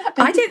hear that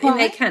baby I don't cry?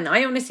 think they can.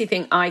 I honestly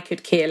think I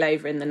could keel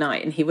over in the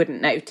night and he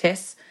wouldn't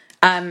notice.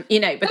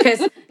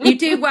 Because you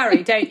do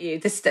worry, don't you?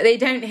 They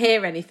don't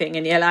hear anything,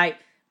 and you're like,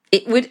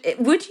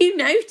 would you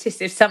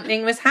notice if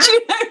something was happening?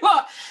 Do you know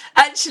what?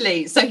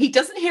 Actually, so he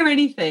doesn't hear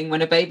anything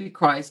when a baby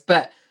cries,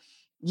 but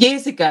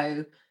years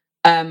ago,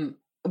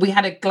 we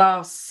had a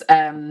glass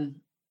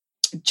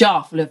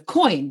jar full of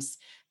coins,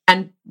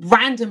 and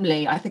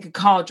randomly, I think a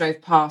car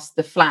drove past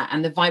the flat,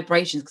 and the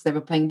vibrations, because they were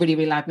playing really,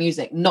 really loud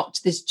music,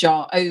 knocked this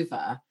jar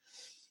over,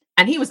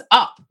 and he was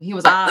up. He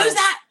was like, who's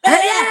that?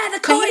 Yeah,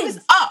 the coins. So he was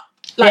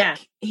up.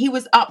 He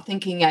was up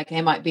thinking, okay,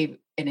 it might be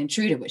an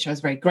intruder, which I was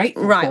very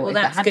grateful for. Well,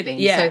 that's good. Been.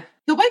 Yeah. So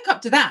he'll wake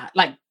up to that,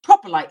 like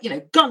proper,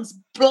 guns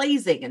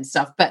blazing and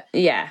stuff. But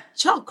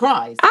child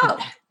cries. Oh,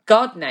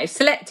 God no,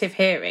 selective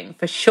hearing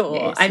for sure.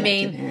 Yeah, I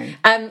mean,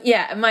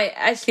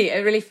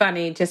 a really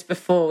funny, just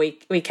before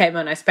we came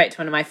on, I spoke to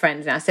one of my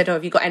friends and I said,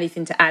 have you got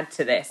anything to add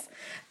to this?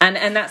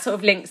 And that sort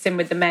of links in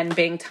with the men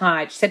being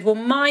tired. She said, well,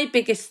 my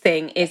biggest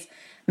thing is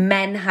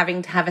men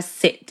having to have a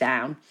sit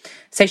down.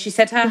 So she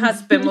said her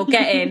husband will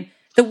get in,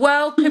 the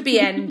world could be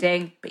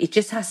ending, but he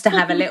just has to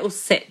have a little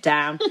sit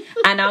down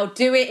and I'll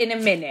do it in a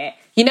minute.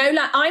 You know,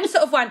 like I'm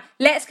sort of one,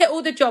 let's get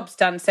all the jobs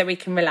done so we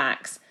can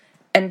relax.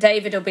 And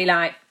David will be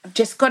like, I've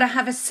just got to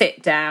have a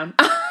sit down.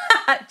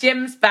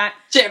 Jim's back.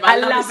 Jim, I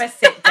love a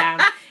sit down.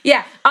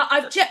 Yeah,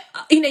 I've just,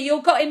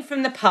 you got in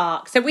from the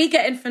park. So we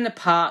get in from the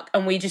park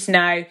and we just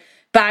know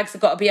bags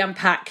have got to be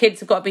unpacked. Kids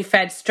have got to be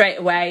fed straight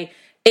away.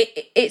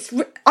 I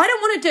don't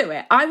want to do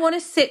it. I want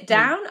to sit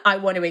down. I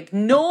want to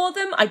ignore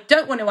them. I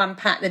don't want to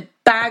unpack the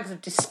bags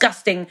of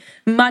disgusting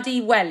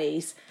muddy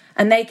wellies.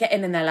 And they get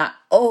in and they're like,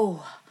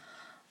 oh,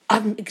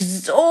 I'm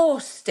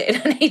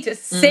exhausted. I need to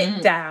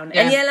sit down.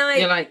 Yeah. And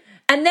you're like,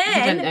 and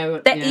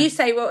then you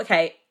say, well,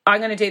 okay, I'm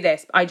going to do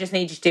this. I just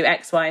need you to do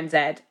X, Y, and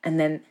Z. And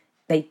then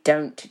they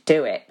don't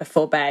do it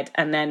before bed.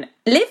 And then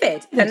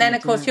livid. And then,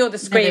 of course, you're the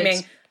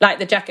screaming, like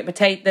the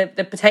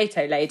the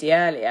potato lady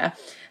earlier.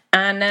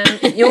 And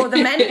you're the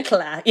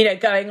mentaler,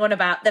 going on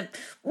about the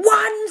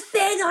one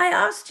thing I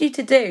asked you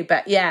to do.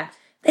 But, yeah,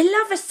 they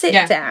love a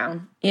sit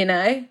down,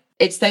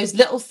 It's those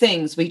little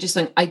things where you just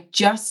think, I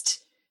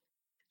just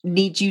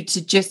need you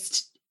to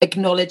just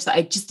acknowledge that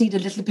I just need a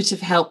little bit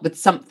of help with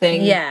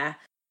something. Yeah.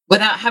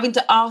 Without having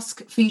to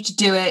ask for you to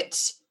do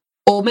it,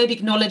 or maybe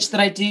acknowledge that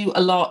I do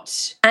a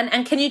lot.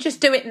 And can you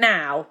just do it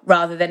now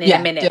rather than in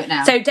a minute? Do it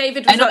now. So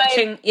David was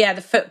watching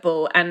the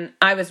football and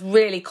I was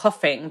really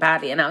coughing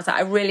badly and I was like,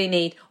 I really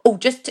need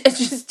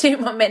just 2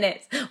 more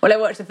minutes while I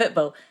watch the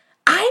football.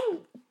 I'm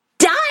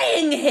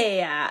dying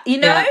here,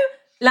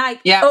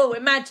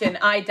 imagine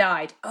I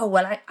died. Oh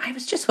well, I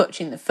was just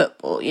watching the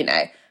football,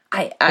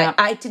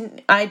 I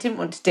didn't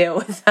want to deal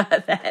with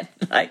her then.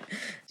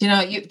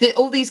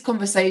 All these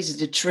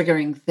conversations are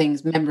triggering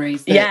things,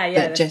 memories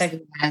that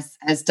Jessie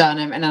has done,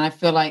 and I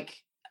feel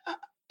like,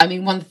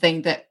 one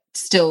thing that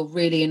still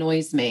really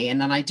annoys me,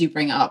 and then I do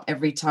bring it up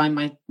every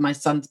time my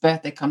son's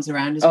birthday comes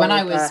around, is when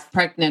I was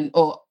pregnant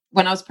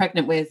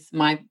with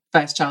my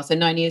first child, so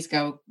 9 years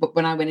ago,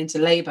 when I went into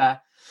labour,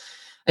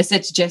 I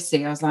said to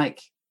Jessie, I was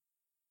like,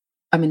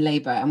 I'm in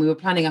labour, and we were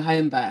planning a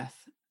home birth,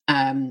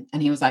 and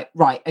he was like,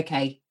 right,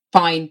 okay,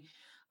 fine.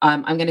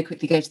 I'm going to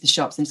quickly go to the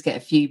shops and just get a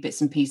few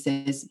bits and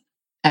pieces.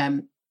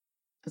 I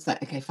was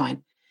like, okay,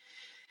 fine.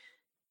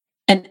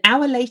 An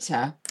hour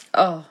later,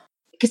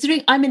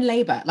 considering I'm in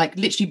labour, like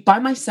literally by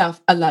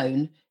myself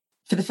alone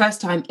for the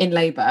first time in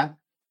labour,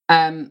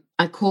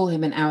 I call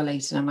him an hour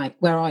later and I'm like,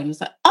 where are you? He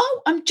was like,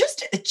 I'm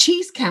just at the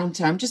cheese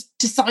counter. I'm just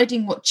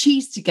deciding what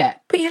cheese to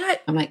get. But you're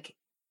like, I'm like,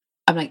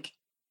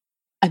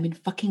 I'm in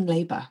fucking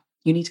labour.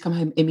 You need to come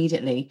home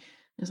immediately.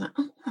 I was like,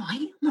 all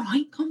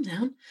right, calm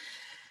down.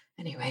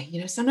 Anyway,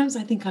 sometimes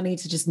I think I need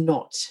to just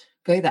not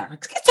go there. I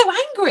get so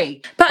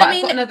angry. But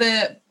I've got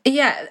another...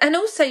 Yeah, and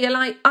also you're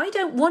like, I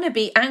don't want to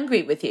be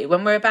angry with you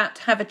when we're about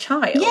to have a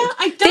child. Yeah,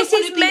 I don't This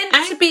is meant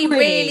to be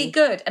really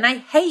good, and I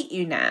hate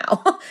you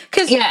now.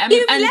 Because you've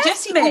left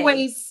Jessie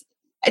me.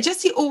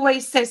 Jessie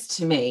always says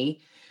to me,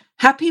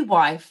 happy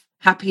wife,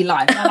 happy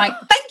life. And I'm like,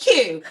 thank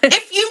you.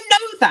 If you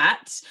know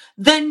that,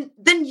 then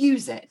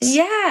use it.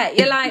 Yeah,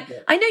 you're like,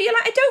 I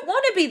don't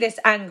want to be this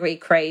angry,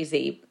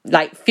 crazy,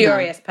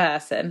 furious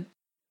person.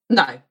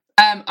 No.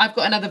 I've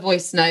got another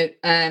voice note.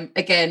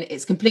 Again,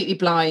 it's completely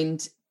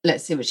blind.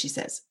 Let's see what she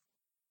says.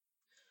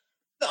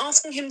 But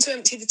asking him to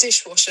empty the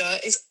dishwasher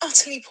is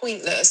utterly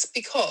pointless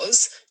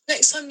because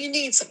next time you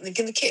need something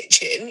in the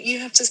kitchen, you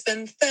have to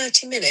spend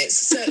 30 minutes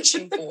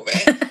searching for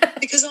it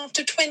because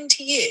after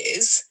 20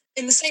 years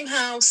in the same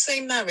house,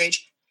 same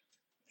marriage,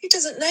 he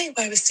doesn't know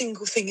where a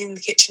single thing in the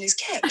kitchen is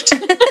kept.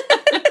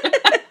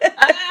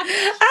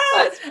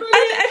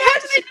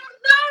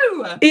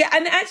 Yeah,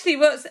 and actually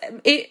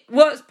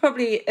what's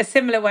probably a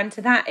similar one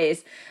to that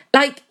is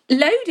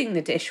loading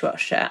the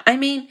dishwasher.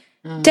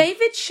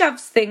 David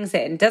shoves things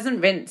in,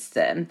 doesn't rinse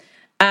them,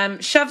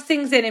 shoves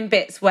things in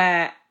bits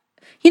where,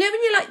 when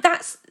you're like,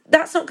 that's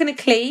not going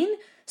to clean.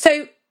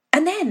 So,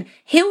 and then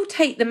he'll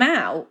take them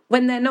out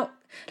when they're not,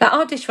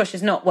 our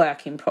dishwasher's not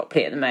working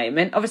properly at the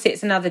moment. Obviously,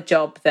 it's another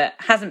job that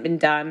hasn't been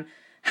done,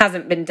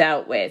 hasn't been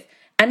dealt with.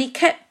 And he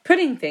kept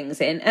putting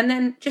things in and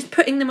then just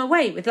putting them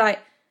away with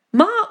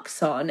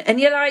marks on,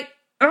 and you're like,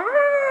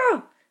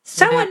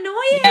 so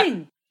annoying.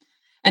 Yeah.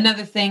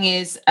 Another thing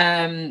is,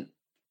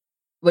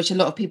 which a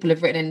lot of people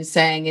have written in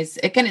saying is,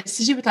 again, it's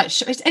to do with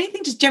it's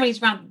anything just generally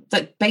around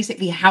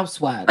basically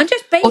housework and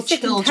just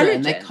basic or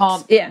children. They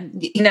can't. Yeah,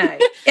 no,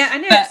 yeah, I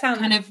know. But it sounds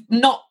kind of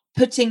not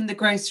putting the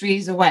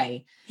groceries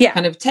away. Yeah,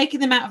 kind of taking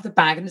them out of the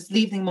bag and just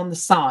leaving them on the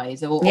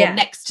side or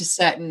next to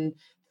certain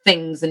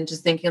things, and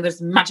just thinking they'll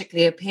just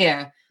magically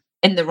appear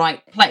in the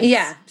right place.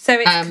 Yeah, so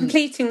it's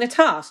completing the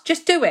task.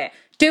 Just do it.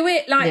 Do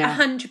it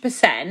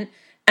 100%,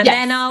 and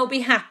then I'll be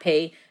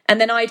happy,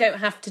 and then I don't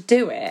have to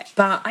do it.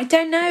 But I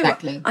don't know.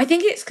 Exactly. I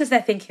think it's because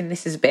they're thinking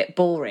this is a bit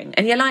boring,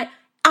 and you're like,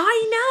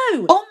 I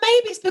know. Or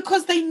maybe it's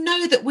because they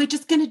know that we're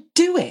just going to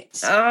do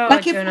it. Oh,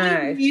 like, I if don't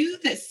I know. knew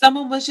that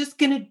someone was just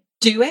going to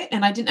do it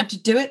and I didn't have to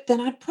do it,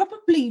 then I'd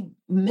probably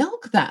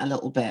milk that a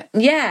little bit.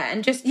 Yeah,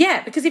 and just,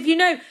 because if you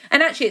know,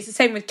 and actually it's the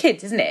same with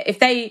kids, isn't it?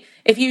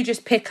 If you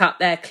just pick up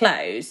their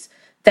clothes,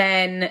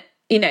 then,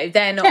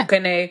 they're not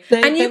going to,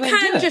 and you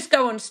can just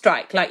go on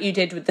strike like you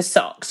did with the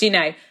socks,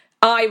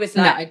 I was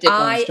like,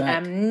 I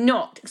am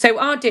not. So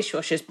our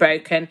dishwasher's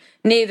broken.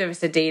 Neither of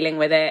us are dealing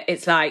with it.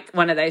 It's like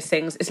one of those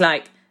things. It's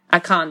like, I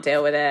can't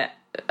deal with it.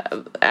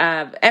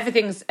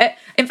 Everything's,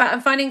 in fact,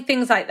 I'm finding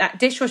things like that.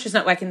 Dishwasher's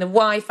not working. The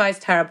Wi-Fi's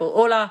terrible.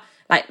 All our,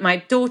 like, my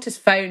daughter's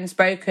phone's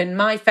broken,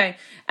 my phone.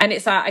 And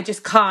it's like, I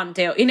just can't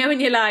deal. When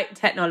you're like,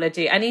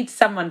 technology, I need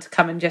someone to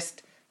come and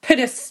just put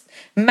a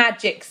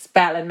magic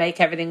spell and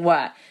make everything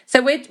work.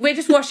 So we're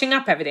just washing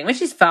up everything,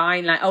 which is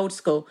fine, like old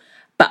school.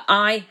 But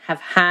I have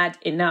had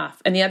enough.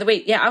 And the other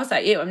week, I was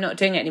like you, I'm not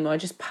doing it anymore. I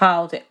just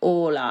piled it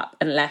all up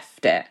and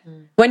left it.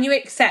 When you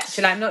accept,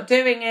 you're like, I'm not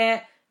doing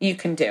it, you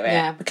can do it.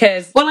 Yeah.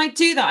 Because... Well, I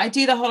do that. I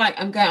do the whole, like,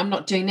 I'm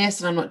not doing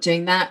this and I'm not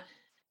doing that.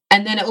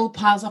 And then it all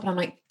piles up and I'm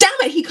like, damn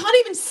it, he can't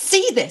even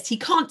see this. He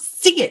can't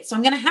see it. So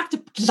I'm going to have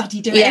to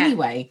bloody do it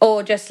anyway.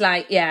 Or just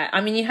like, you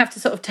have to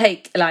sort of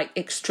take, like,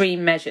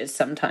 extreme measures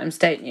sometimes,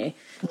 don't you?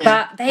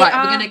 Yeah. But they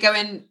are... We're going to go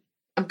in...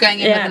 I'm going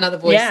in with another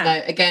voice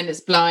note. Again,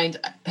 it's blind.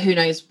 Who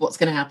knows what's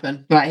going to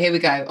happen? Right, here we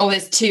go. Oh,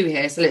 there's two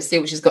here, so let's see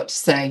what she's got to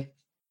say.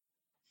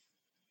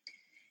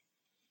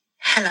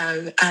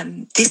 Hello.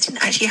 This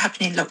didn't actually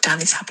happen in lockdown.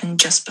 This happened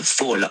just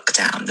before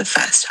lockdown, the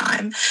first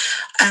time.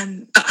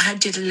 But I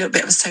did a little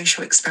bit of a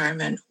social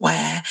experiment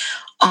where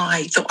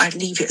I thought I'd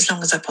leave it as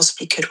long as I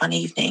possibly could one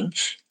evening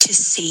to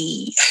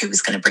see who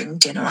was going to bring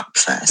dinner up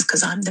first,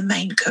 because I'm the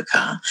main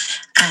cooker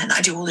and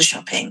I do all the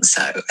shopping.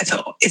 So I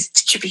thought it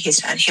should be his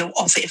turn. He'll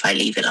off it if I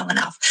leave it long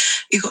enough.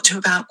 It got to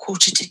about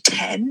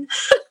 9:45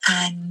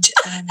 and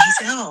he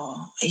said,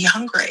 "Oh, are you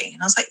hungry?"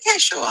 And I was like, "Yeah,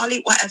 sure, I'll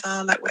eat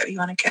whatever you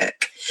want to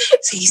cook."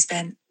 So he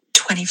spent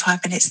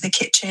 25 minutes in the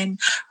kitchen,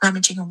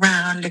 rummaging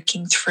around,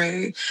 looking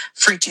through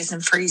fridges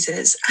and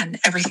freezers, and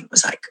everything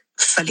was like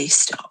fully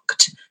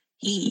stocked.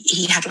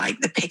 He had like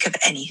the pick of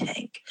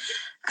anything.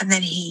 And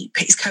then he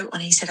put his coat on.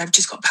 He said, "I've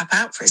just got to pop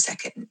out for a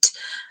second."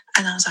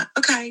 And I was like,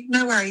 okay,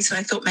 no worries. And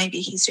I thought maybe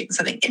he's doing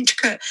something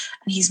intricate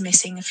and he's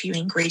missing a few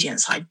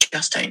ingredients I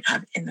just don't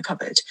have in the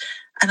cupboard.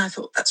 And I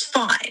thought, that's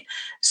fine.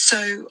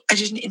 So I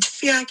didn't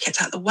interfere. I kept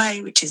out of the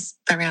way, which is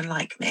very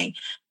unlike me.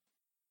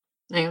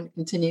 Hang on, it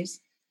continues.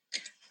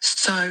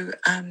 So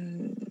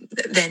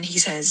then he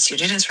says, "Your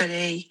dinner's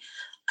ready."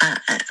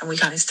 And we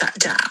kind of sat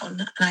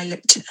down and I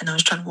looked and I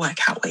was trying to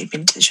work out what he'd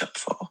been to the shop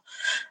for.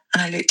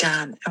 And I looked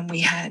down and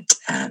we had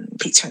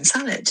pizza and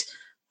salad,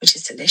 which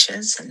is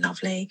delicious and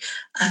lovely.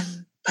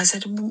 I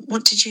said,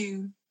 what did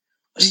you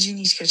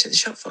need to go to the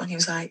shop for? And he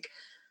was like,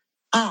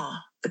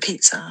 the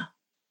pizza,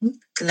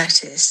 the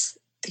lettuce,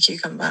 the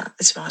cucumber,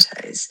 the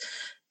tomatoes,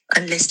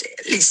 and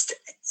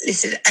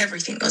listed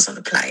everything that was on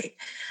the plate.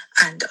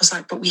 And I was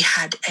like, but we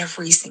had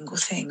every single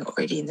thing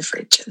already in the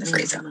fridge and the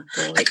freezer.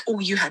 Like, all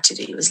you had to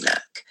do was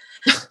look.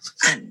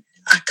 And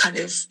I kind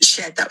of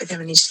shared that with him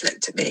and he just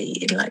looked at me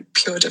in like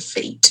pure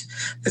defeat.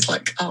 It's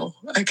like, oh,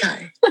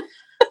 okay.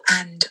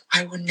 And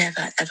I will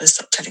never, ever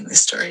stop telling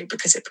this story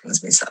because it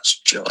brings me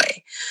such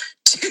joy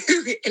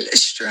to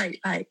illustrate,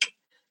 like,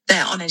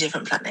 they're on a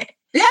different planet.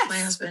 Yes. My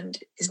husband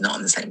is not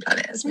on the same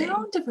planet as me. They're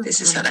on different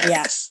This is planets.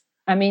 hilarious.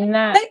 I mean,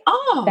 that... They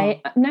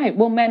are.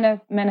 Well, men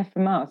are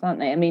from Mars, aren't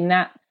they? I mean,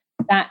 that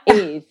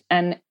is,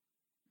 and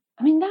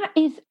I mean, that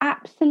is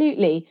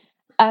absolutely,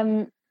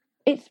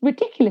 it's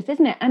ridiculous,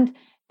 isn't it? And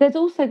there's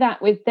also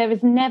that there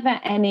is never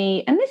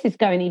any, and this is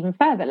going even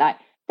further, like,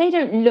 they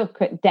don't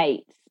look at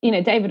dates.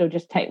 David will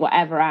just take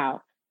whatever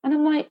out. And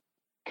I'm like,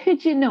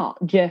 could you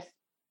not just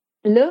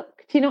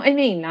look? Do you know what I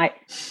mean? Like,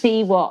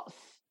 see what's,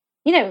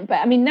 but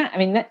I mean,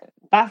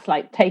 that's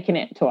like taking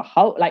it to a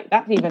whole, like,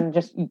 that's even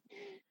just,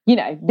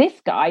 this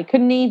guy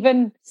couldn't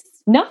even,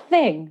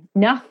 nothing.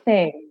 No.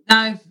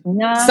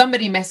 No.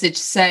 Somebody messaged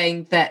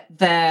saying that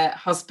their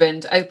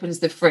husband opens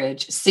the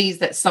fridge, sees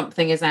that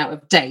something is out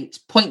of date,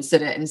 points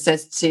at it and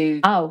says to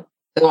the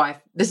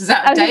wife, "This is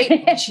out of date."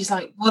 And she's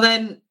like, well,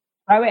 then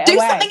throw it do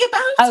away. something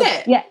about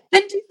it. Yeah.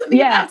 Then do something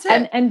about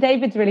it. And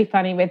David's really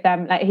funny with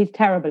them. Like, he's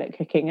terrible at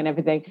cooking and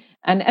everything.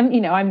 And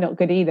I'm not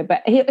good either,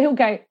 but he'll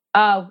go,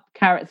 "Oh,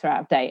 carrots are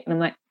out of date." And I'm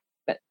like,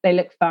 "But they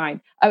look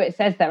fine." "Oh, it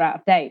says they're out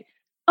of date."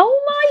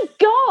 Oh my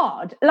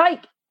God.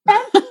 Like,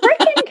 they're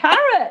freaking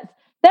carrots.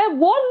 They're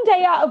one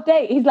day out of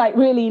date. He's like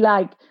really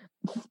like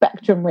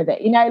spectrum with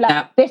it,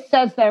 this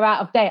says they're out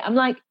of date. I'm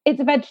like,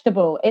 it's a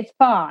vegetable. It's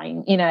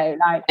fine,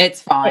 like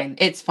it's fine.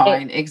 It's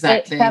fine.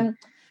 Exactly.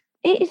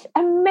 It is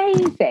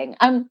amazing.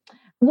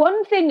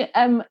 One thing,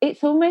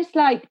 it's almost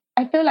like,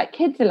 I feel like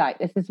kids are like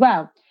this as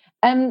well.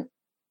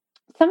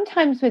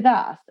 Sometimes with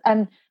us,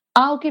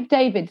 I'll give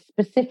David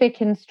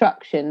specific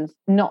instructions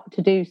not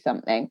to do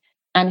something,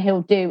 and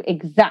he'll do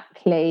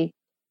exactly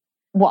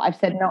what I've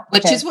said not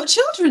Which to. is what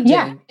children do.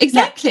 Yeah.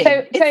 Exactly.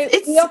 Yeah. So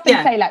we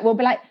often say, like, we'll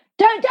be like,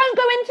 don't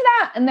go into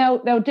that, and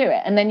they'll do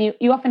it. And then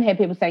you often hear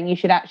people saying you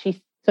should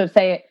actually sort of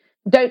say it.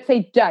 Don't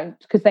say don't,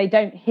 because they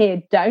don't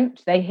hear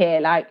don't. They hear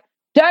like,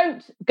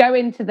 don't go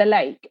into the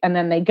lake. And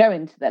then they go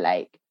into the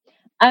lake.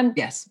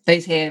 Yes, they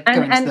hear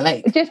go into the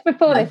lake. Just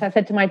before this, I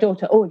said to my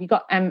daughter, oh, have you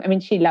got,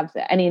 she loves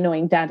it, any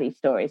annoying daddy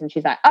stories. And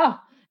she's like, oh,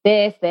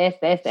 this.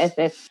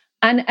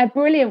 And a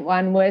brilliant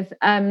one was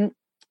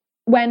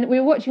when we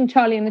were watching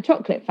Charlie and the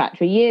Chocolate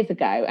Factory years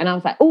ago. And I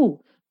was like,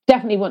 oh,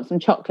 definitely want some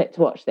chocolate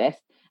to watch this.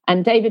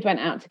 And David went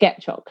out to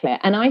get chocolate.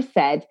 And I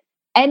said,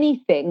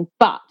 anything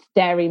but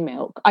dairy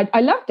milk.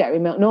 I love dairy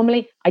milk.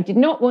 Normally, I did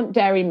not want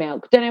dairy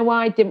milk. Don't know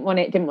why I didn't want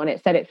it.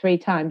 Said it 3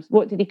 times.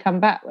 What did he come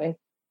back with?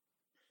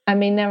 I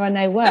mean, there are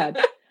no words.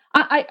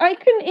 I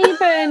couldn't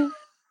even,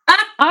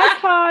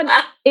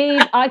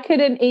 I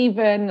couldn't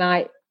even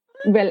I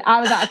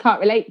was like, I can't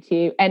relate to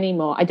you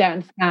anymore. I don't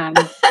understand.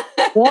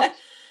 What?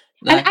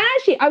 No. And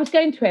actually, I was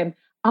going to him,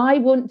 I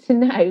want to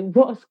know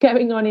what's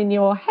going on in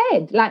your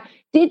head. Like,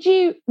 did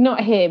you not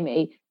hear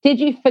me?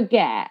 Did you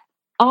forget?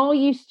 Are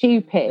you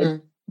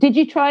stupid? Did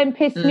you try and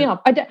piss me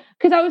off?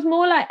 Because I was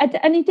more like,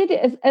 and he did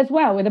it as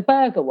well with a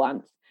burger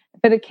once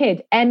for the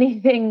kid,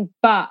 anything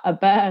but a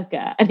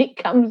burger. And it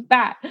comes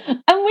back.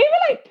 And we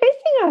were like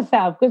pissing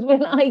ourselves because we're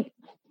like,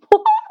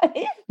 what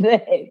is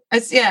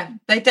this?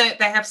 They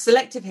have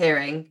selective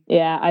hearing.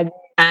 Yeah.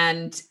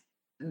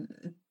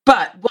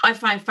 But what I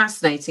find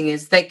fascinating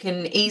is they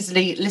can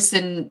easily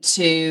listen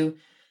to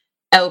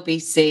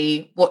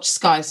LBC, watch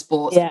Sky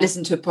Sports,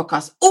 listen to a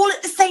podcast all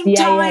at the same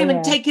time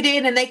and take it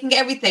in, and they can get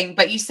everything.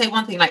 But you say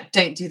one thing like,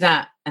 don't do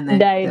that. And then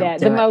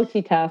the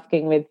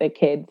multitasking with the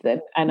kids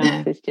and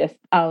us is just,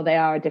 they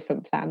are a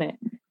different planet.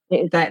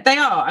 They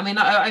are. I mean,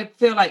 I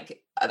feel like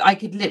I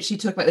could literally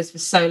talk about this for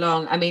so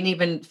long. I mean,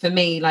 even for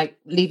me, like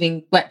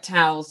leaving wet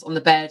towels on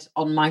the bed,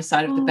 on my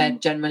side of the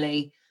bed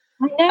generally.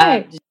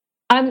 I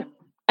know.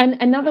 And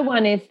another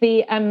one is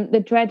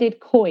the dreaded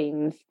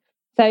coins.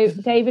 So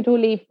David will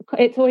leave,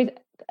 it's always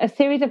a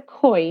series of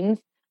coins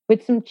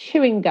with some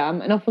chewing gum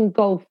and often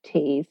golf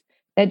tees.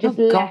 They're just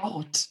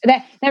left.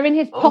 They're in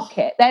his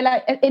pocket. They're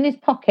like in his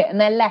pocket and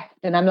they're left.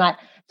 And I'm like,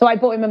 so I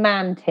bought him a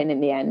man tin in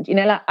the end. You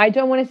know, like I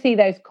don't want to see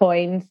those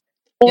coins,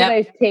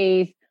 those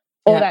teas,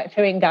 all that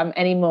chewing gum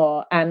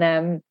anymore. And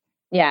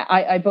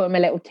I bought him a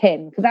little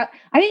tin because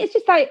I think it's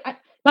just like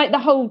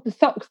the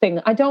socks thing.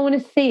 I don't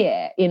want to see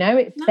it. You know,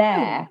 it's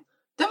there.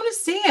 Don't want to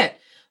see it.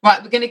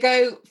 Right, we're going to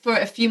go for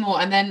a few more,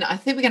 and then I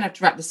think we're going to have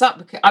to wrap this up.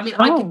 Because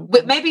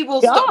maybe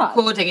we'll stop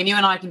recording, and you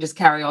and I can just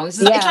carry on.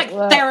 It's like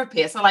therapy.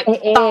 It's like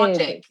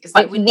cathartic. It's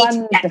like we need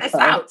to get this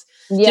out.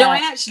 Yeah. You know,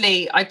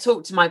 I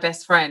talked to my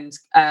best friend,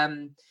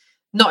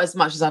 not as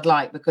much as I'd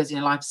like because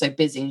life's so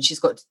busy, and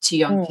she's got 2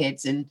 young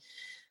kids, and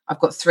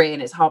I've got 3,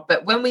 and it's hard.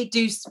 But when we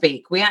do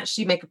speak, we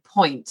actually make a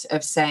point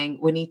of saying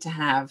we need to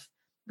have.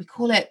 We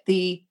call it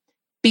the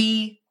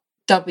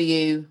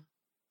BWC,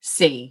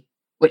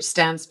 which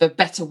stands for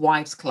Better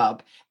Wives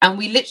Club. And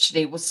we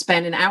literally will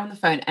spend an hour on the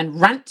phone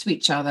and rant to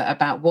each other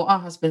about what our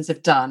husbands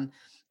have done.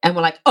 And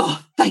we're like,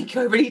 oh, thank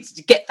you. I really need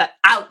to get that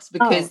out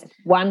because it's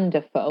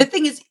wonderful. The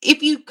thing is,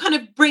 if you kind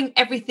of bring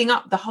everything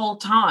up the whole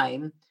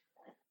time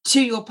to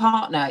your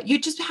partner,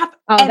 you just have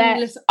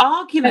endless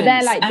arguments.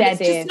 They're like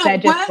dead ears. They're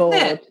just worth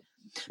it.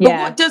 But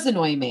what does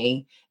annoy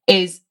me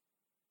is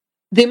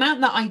the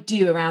amount that I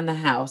do around the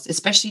house,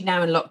 especially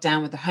now in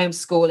lockdown with the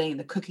homeschooling,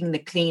 the cooking, the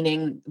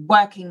cleaning,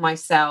 working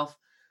myself.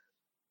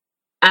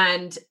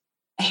 And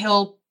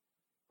he'll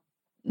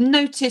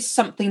notice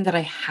something that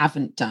I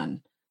haven't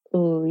done.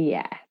 Oh,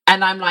 yeah.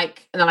 And I'm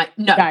like, no.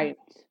 Don't.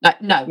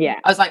 Like, no. Yeah.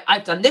 I was like,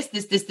 I've done this.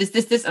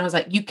 And I was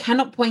like, you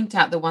cannot point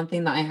out the one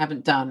thing that I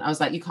haven't done. I was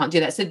like, you can't do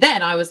that. So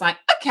then I was like,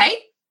 okay,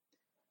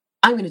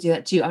 I'm going to do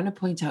that to you. I'm going to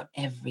point out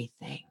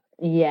everything.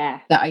 Yeah.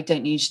 That I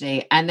don't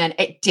usually. And then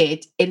it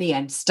did, in the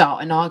end,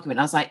 start an argument.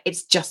 I was like,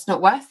 it's just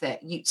not worth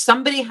it.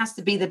 Somebody has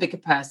to be the bigger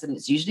person.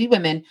 It's usually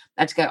women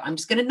that to go, I'm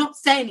just going to not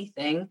say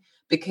anything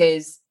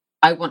because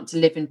I want to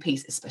live in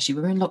peace, especially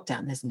when we're in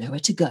lockdown. There's nowhere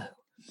to go.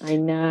 I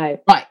know.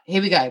 Right,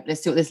 here we go.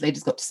 Let's see what this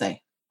lady's got to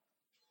say.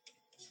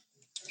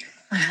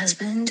 My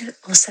husband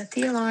will set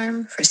the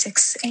alarm for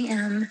 6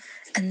 a.m.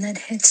 and then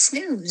hit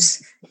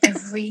snooze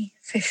every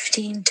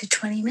 15 to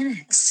 20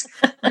 minutes.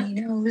 And he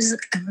knows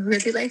I'm a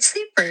really light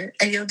sleeper,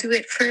 and he'll do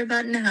it for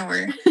about an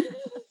hour.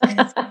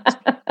 And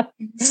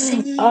it's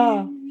insane.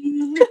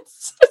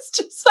 It's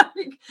just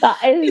like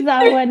that is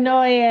so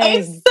annoying.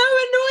 It's so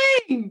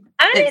annoying.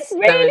 And it's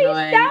really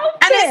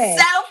selfish. And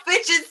it's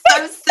selfish. It's so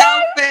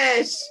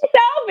selfish.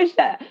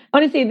 Selfish.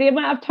 Honestly, the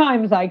amount of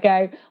times I go, why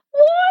are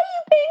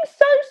you being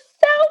so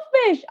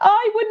selfish?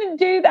 I wouldn't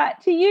do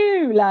that to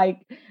you. Like,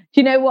 do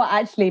you know what?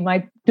 Actually,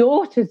 my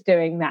daughter's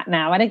doing that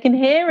now, and I can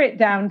hear it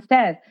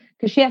downstairs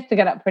because she has to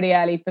get up pretty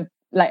early for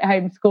like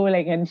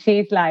homeschooling, and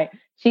she's like,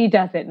 she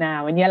does it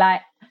now, and you're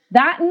like,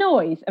 that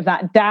noise of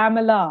that damn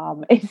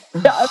alarm is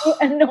so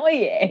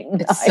annoying.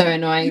 It's so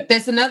annoying.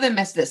 There's another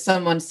message that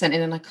someone sent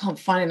in, and I can't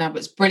find it now, but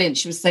it's brilliant.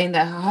 She was saying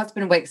that her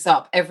husband wakes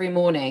up every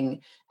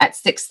morning at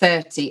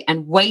 6:30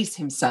 and weighs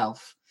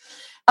himself.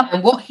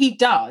 And what he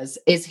does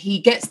is he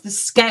gets the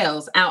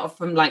scales out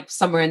from like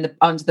somewhere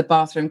under the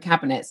bathroom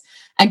cabinets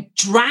and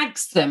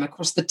drags them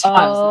across the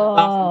tiles of the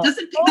bathroom.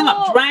 Doesn't pick them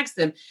up, drags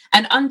them.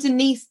 And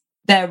underneath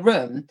their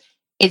room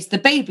is the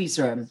baby's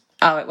room.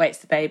 Oh, it wakes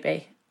the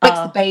baby. Wakes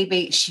the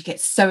baby. She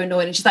gets so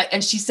annoyed. And she's like,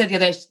 and she said the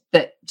other day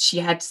that she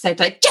had to say,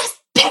 like,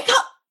 just pick them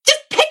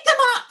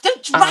up.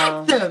 Don't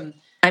drag them.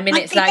 I mean,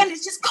 it's like,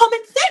 it's just common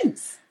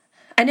sense.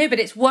 I know, but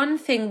it's one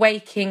thing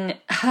waking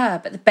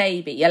her, but the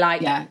baby, you're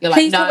like, you're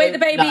please like, don't wake the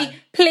baby, no.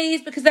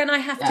 Please, because then I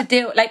have to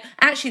deal. Like,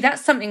 actually,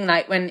 that's something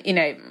like when, you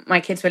know, my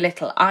kids were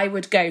little, I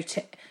would go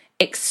to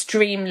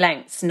extreme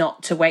lengths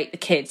not to wake the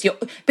kids.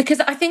 Because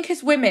I think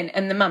as women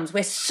and the mums,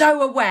 we're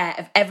so aware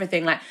of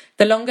everything. Like,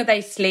 the longer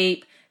they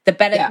sleep, the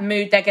better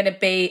mood they're going to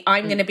be.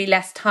 I'm going to be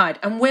less tired.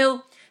 And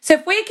so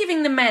if we're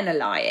giving the men a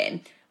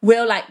lie-in,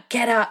 we'll like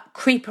get up,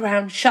 creep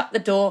around, shut the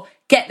door,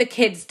 get the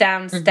kids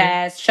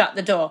downstairs, shut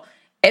the door.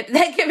 If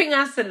they're giving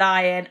us a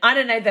lie-in, I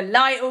don't know, the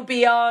light will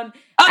be on,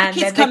 and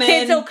then the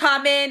kids will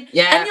come in, and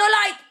you're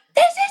like,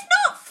 this is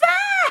not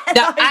fair.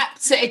 No,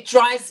 absolutely, it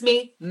drives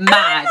me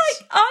mad.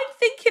 I'm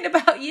thinking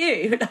about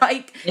you.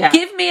 Like,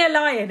 give me a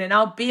lie-in and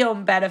I'll be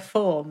on better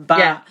form.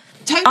 But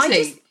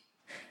totally.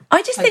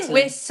 I just think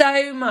we're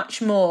so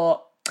much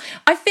more.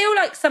 I feel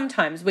like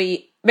sometimes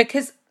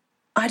because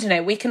I don't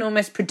know, we can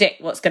almost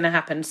predict what's going to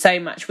happen so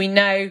much. They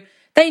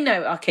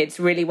know our kids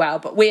really well,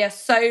 but we're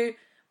so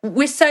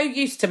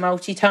used to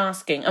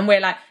multitasking, and we're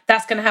like,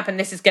 that's going to happen,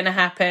 this is going to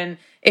happen.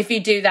 If you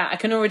do that, I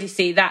can already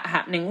see that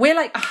happening. We're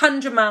like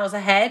 100 miles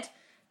ahead,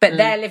 but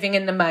they're living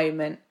in the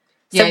moment.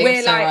 So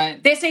we're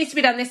like, this needs to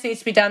be done, this needs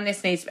to be done,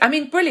 this needs to be... I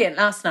mean, brilliant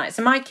last night.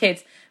 So my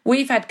kids,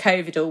 we've had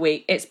COVID all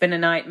week. It's been a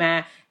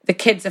nightmare. The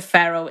kids are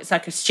feral. It's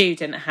like a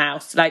student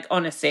house. Like,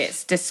 honestly,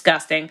 it's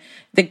disgusting.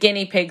 The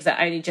guinea pigs are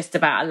only just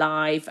about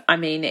alive. I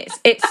mean,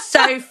 it's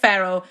so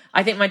feral.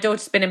 I think my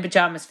daughter's been in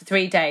pyjamas for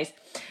 3 days.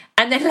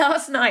 And then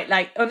last night,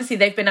 like, honestly,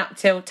 they've been up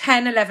till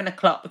 10, 11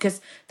 o'clock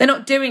because they're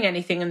not doing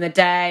anything in the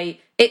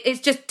day. It's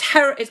just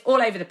terror. It's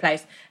all over the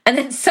place. And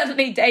then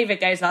suddenly David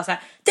goes last night,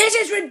 this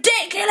is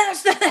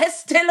ridiculous that they're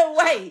still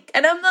awake.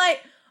 And I'm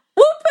like,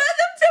 we'll put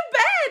them to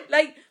bed.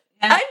 Like,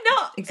 I'm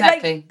not.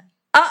 Exactly.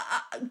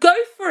 Like, go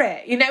for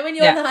it. You know, when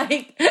you're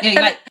like...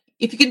 you're like,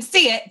 if you can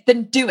see it,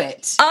 then do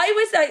it. I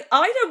was like,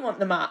 I don't want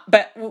them up.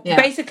 But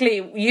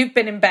basically, you've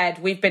been in bed.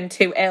 We've been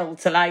too ill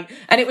to like...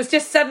 And it was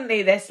just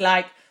suddenly this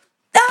like...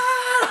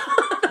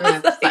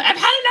 I've had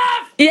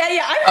enough. I've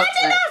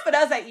had enough. And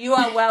I was like, you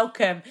are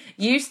welcome.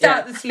 You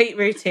start the sleep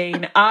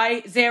routine.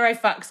 Zero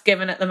fucks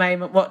given at the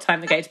moment what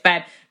time they go to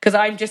bed because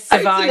I'm just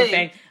surviving.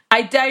 Totally.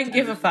 I don't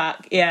give a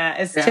fuck.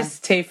 It's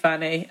just too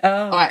funny.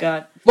 Oh,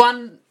 God.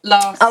 One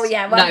last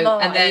one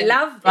more. And then, I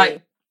love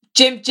right,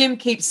 Jim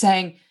keeps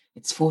saying,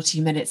 it's 40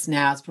 minutes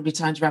now. It's probably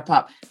time to wrap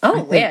up.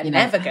 We're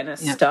never going to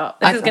stop.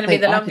 This is going to be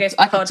the longest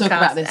podcast I could talk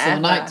about this all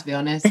night, to be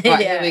honest. Right,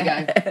 here we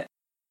go.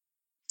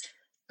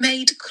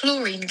 Made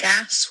chlorine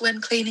gas when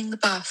cleaning the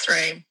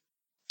bathroom.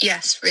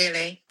 Yes,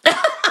 really.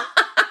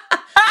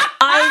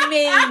 I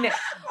mean,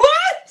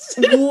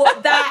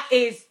 what? That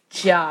is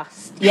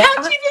just... How do you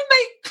even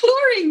make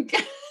chlorine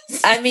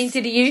gas? I mean,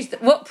 did he use...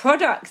 What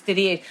products did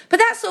he use? But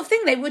that sort of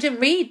thing, they wouldn't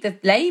read the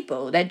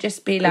label. They'd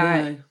just be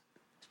like...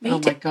 Oh,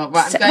 my God.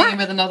 Right, I'm going in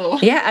with another one.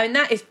 Yeah, I mean,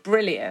 that is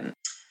brilliant.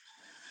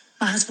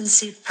 My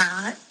husband's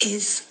superpower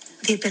is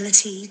the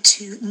ability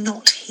to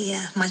not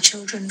hear my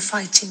children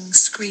fighting,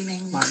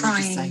 screaming,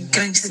 crying,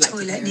 going to the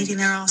toilet, needing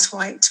their ass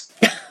wiped,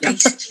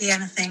 basically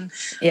anything.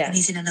 And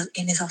he's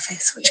in his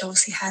office, which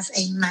obviously has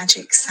a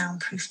magic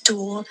soundproof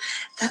door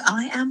that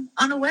I am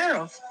unaware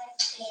of.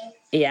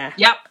 Yeah.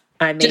 Yep.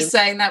 I mean, just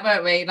saying that,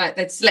 weren't we? Like,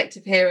 they're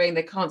selective hearing,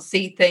 they can't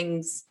see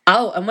things.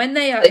 Oh, and when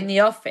they are in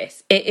the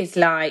office, it is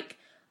like,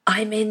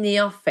 I'm in the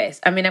office.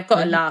 I mean, I've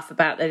got to laugh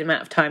about the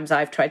amount of times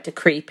I've tried to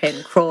creep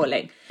in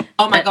crawling.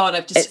 Oh my God,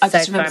 I've just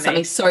remembered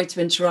something. Sorry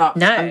to interrupt.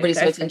 No, I'm really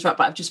sorry to interrupt,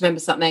 but I've just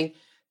remembered something.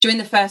 During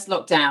the first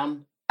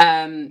lockdown,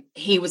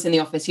 he was in the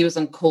office. He was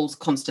on calls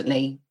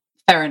constantly.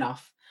 Fair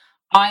enough.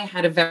 I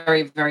had a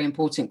very, very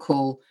important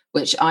call,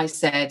 which I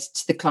said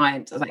to the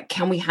client, I was like,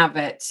 can we have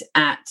it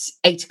at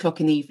 8 o'clock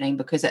in the evening?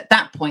 Because at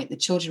that point, the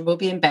children will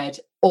be in bed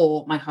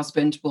or my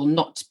husband will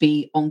not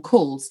be on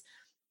calls.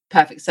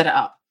 Perfect, set it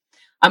up.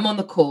 I'm on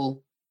the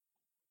call.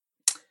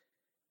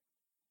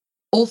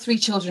 All 3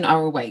 children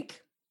are awake.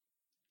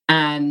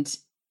 And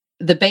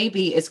the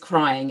baby is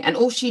crying. And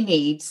all she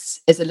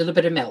needs is a little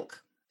bit of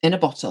milk in a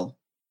bottle.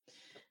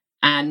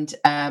 And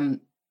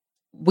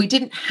we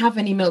didn't have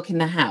any milk in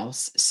the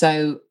house.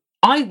 So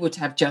I would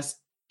have just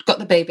got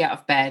the baby out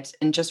of bed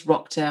and just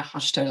rocked her,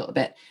 hushed her a little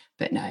bit.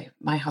 But no,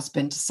 my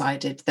husband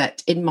decided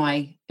that in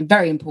my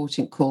very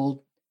important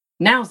call,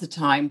 now's the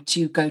time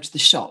to go to the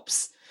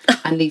shops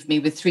and leave me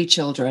with 3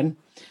 children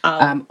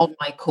on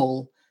my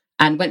call.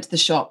 And went to the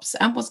shops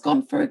and was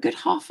gone for a good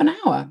half an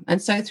hour. And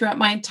so throughout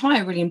my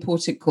entire really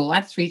important call, I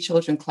had 3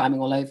 children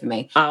climbing all over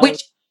me,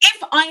 which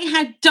if I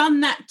had done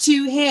that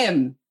to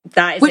him,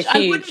 that is which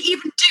I wouldn't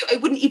even do.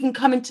 it wouldn't even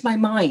come into my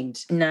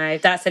mind. No,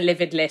 that's a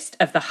livid list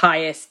of the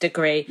highest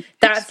degree.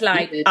 That's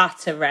like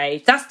utter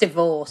rage. That's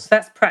divorce.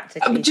 That's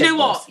practically do you know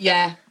divorce. what?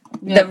 Yeah.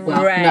 The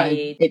well,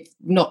 rage. No, it's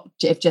not,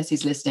 if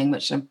Jesse's listening,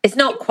 which it's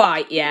not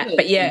quite yet,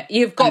 but yeah,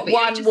 you've got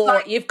one war.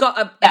 Like, you've got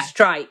a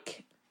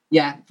strike.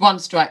 Yeah, one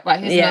strike.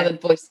 Right, here's another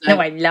voice note.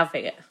 No, I'm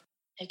loving it.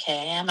 Okay,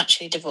 I am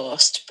actually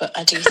divorced, but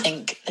I do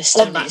think this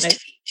still needs to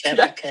feature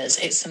because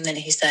it's something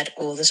he said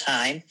all the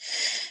time.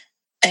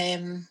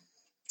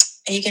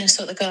 Are you going to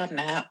sort the garden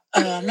out?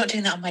 Oh, I'm not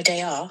doing that on my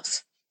day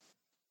off.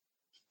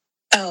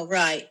 Oh,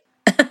 right.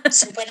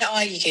 So when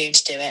are you going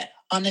to do it?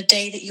 On a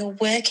day that you're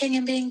working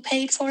and being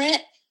paid for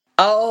it?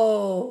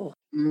 Oh.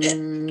 I'm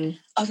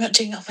not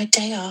doing it on my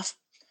day off.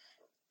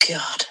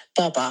 God,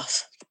 bob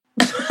off.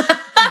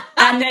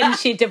 And then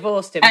she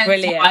divorced him.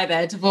 Brilliant. Why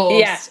they're divorced.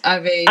 Yeah.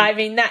 I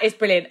mean, that is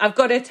brilliant. I've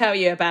got to tell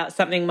you about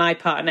something my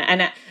partner,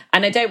 and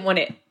I don't want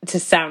it to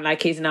sound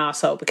like he's an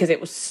arsehole because it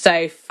was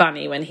so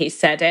funny when he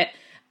said it.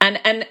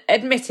 And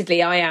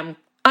admittedly, I am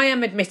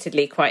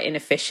admittedly quite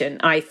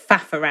inefficient. I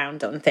faff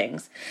around on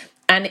things.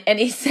 And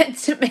he said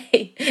to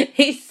me,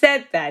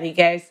 he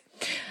goes,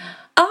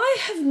 I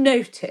have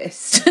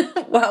noticed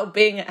while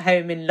being at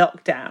home in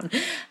lockdown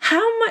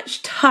how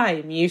much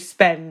time you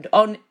spend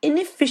on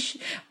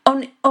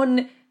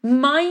on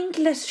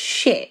mindless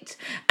shit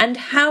and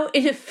how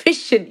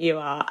inefficient you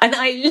are. And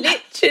I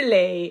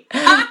literally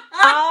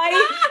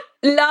I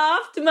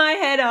laughed my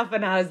head off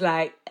and I was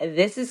like,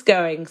 this is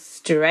going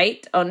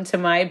straight onto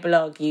my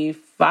blog, you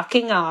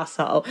fucking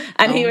arsehole.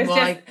 And he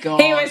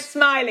was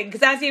smiling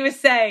because as he was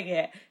saying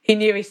it, he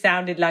knew he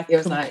sounded like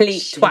a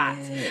complete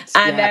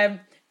twat.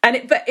 And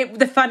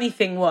the funny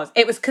thing was,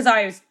 it was because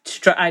I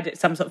had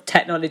some sort of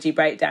technology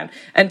breakdown.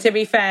 And to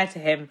be fair to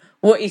him,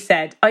 what he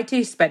said, I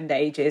do spend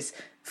ages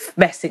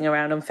messing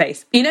around on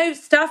Facebook,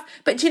 stuff.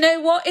 But do you know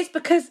what? It's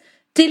because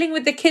dealing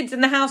with the kids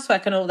and the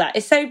housework and all that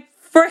is so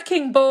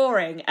freaking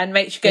boring and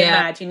makes you go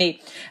mad.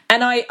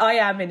 And I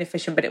am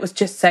inefficient, but it was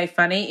just so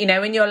funny,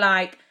 when you're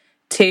like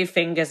 2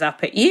 fingers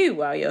up at you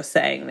while you're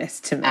saying this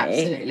to me.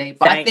 Absolutely.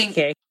 But I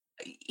think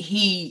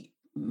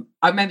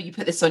I remember you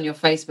put this on your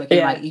Facebook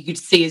and you could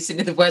see as soon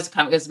as the words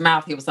came out of his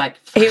mouth, he was like,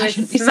 he was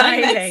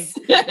smiling.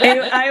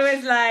 I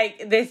was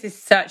like, this is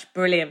such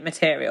brilliant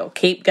material.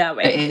 Keep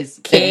going. It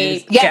is.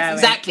 Keep going. Yes,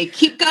 exactly.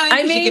 Keep going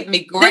because you're giving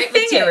me great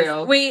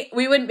material. We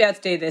wouldn't be able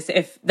to do this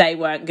if they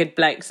weren't good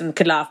blokes and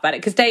could laugh about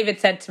it. Because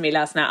David said to me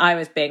last night, I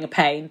was being a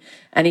pain.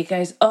 And he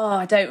goes,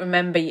 I don't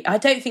remember you. I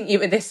don't think you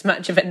were this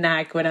much of a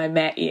nag when I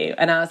met you.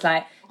 And I was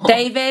like,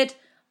 David,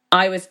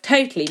 I was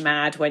totally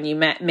mad when you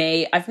met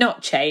me. I've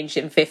not changed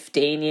in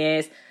 15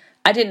 years.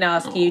 I didn't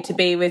ask you to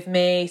be with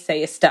me, so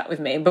you're stuck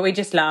with me. But we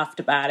just laughed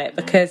about it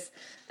because,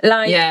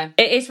 it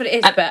is what it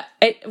is. But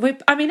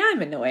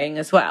I'm annoying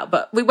as well.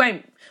 But we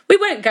won't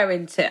go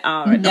into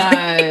our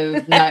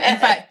annoying. No. In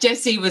fact,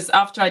 Jesse was,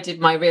 after I did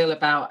my reel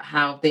about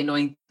how the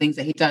annoying things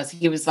that he does,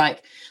 he was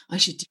like, I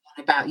should do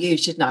one about you,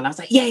 shouldn't I? And I was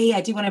like,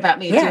 yeah, do one about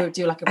me. Yeah.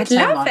 Do like a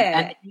pretend one.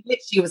 And he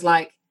literally was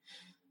like,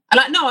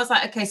 I was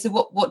like, okay, so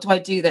what do I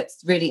do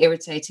that's really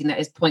irritating, that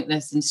is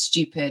pointless and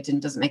stupid and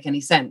doesn't make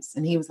any sense?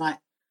 And he was like,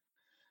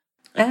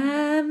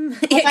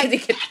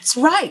 that's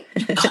right.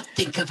 You can't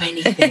think of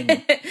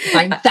anything.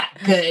 I'm that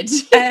good.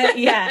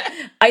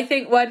 I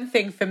think one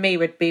thing for me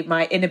would be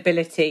my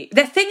inability.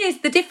 The thing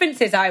is, the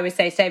difference is, I always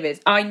say, David,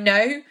 I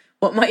know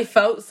what my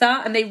faults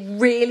are and they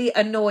really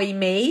annoy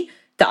me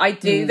that I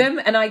do them,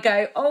 and I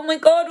go, oh my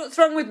God, what's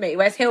wrong with me?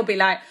 Whereas he'll be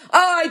like,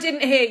 I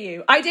didn't hear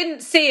you. I didn't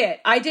see it.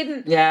 I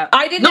didn't not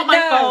know.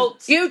 My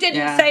fault. You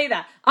didn't say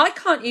that. I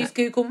can't use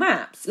Google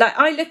Maps. Like,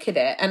 I look at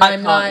it and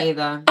I'm like,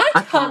 either.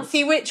 I can't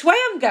see which way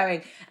I'm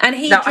going. And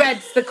he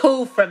dreads the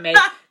call from me.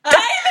 David,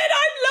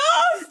 I'm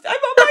lost. I'm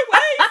on my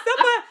way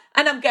somewhere.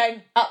 And I'm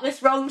going up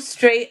this wrong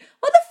street.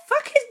 What the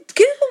fuck is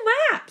Google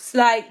Maps?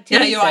 Like,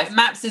 Jesus. You're right.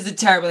 Maps is a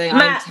terrible thing.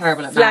 I'm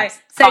terrible at maps.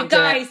 So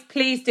guys,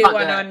 please do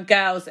one on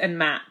girls and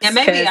maps. Yeah,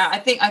 maybe. I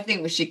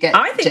think we should get.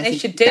 I think they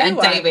should do and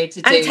one. David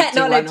to do and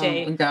technology. Do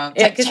one on girls.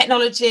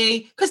 Technology,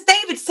 because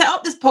David set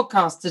up this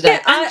podcast today,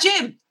 and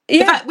Jim.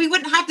 In fact, we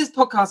wouldn't have this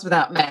podcast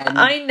without men.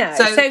 I know.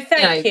 So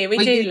thank you. We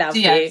do love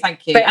you. Yeah,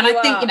 thank you. And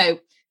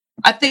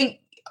I think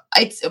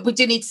we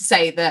do need to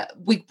say that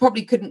we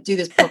probably couldn't do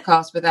this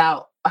podcast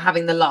without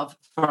having the love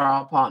for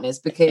our partners,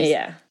 because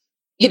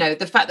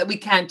the fact that we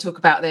can talk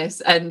about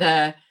this and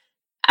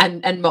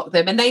mock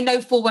them, and they know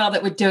full well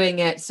that we're doing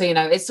it, so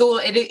it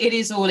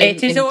is all in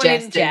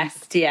jest,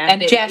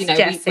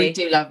 jest, we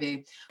do love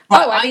you.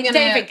 Right,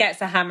 David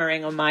gets a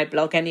hammering on my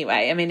blog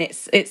anyway. I mean,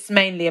 it's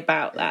mainly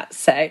about that,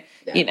 so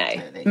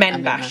totally.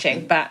 Men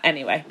bashing, but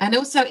anyway. And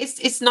also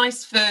it's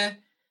nice for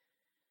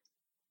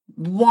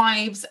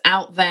wives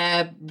out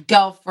there,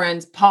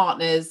 girlfriends,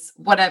 partners,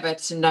 whatever,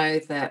 to know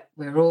that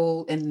we're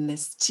all in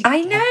this together.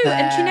 I know,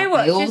 and do you know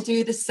what? We all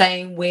do the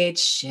same weird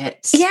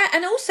shit. Yeah,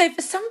 and also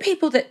for some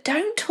people that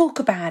don't talk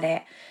about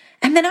it,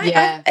 and then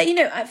I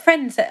have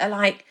friends that are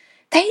like,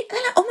 they're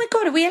like, oh my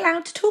God, are we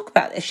allowed to talk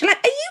about this? You're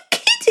like, are you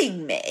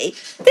kidding me?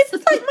 This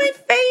is like my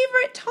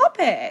favourite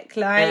topic.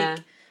 Like,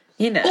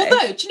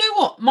 Although, do you know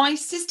what? My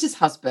sister's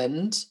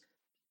husband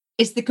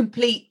is the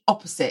complete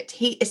opposite.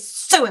 He is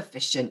so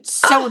efficient,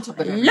 so on top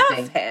of everything.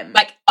 Love him.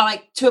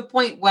 Like to a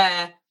point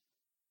where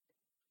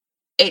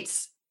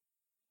it's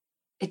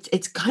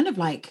kind of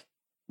like,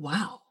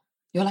 wow,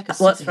 you're like a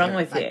what's wrong superhero.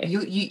 with like,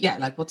 you? Yeah,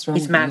 like what's wrong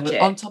He's with magic. you?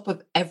 You're on top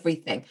of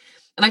everything.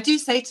 And I do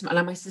say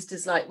to my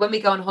sister's, like, when we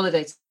go on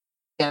holiday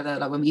together,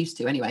 like when we used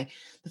to anyway,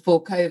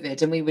 before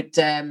COVID, and we would,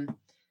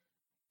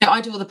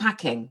 I do all the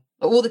packing,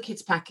 all the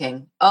kids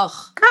packing.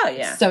 Oh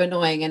yeah, so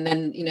annoying. And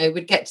then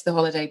we'd get to the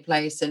holiday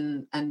place,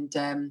 and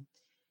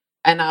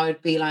I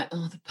would be like,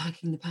 oh, the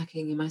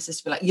packing, and my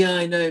sister would be like, yeah,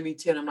 I know, me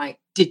too. And I'm like,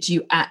 did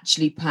you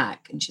actually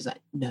pack? And she's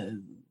like, no.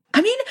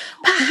 I mean,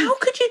 but how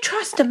could you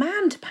trust a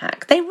man to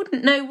pack? They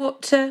wouldn't know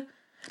what to.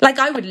 Like,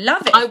 I would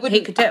love it.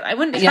 He could do it. I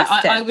wouldn't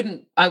trust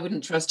him. I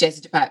wouldn't trust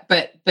Jesse to pack.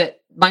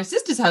 But my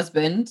sister's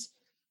husband,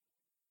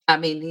 I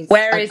mean,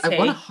 where is he? I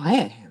want to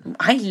hire him.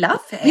 I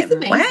love him. He's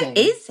amazing. Where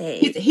is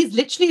he? He's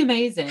literally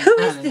amazing. Who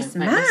is this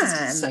man? My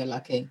sister's so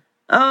lucky.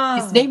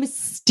 Oh, his name is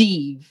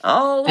Steve.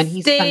 Oh, and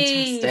he's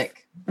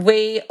fantastic.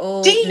 We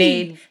all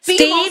need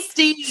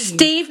Steve.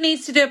 Steve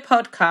needs to do a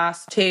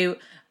podcast to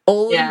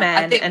all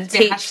men and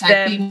teach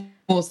them. Be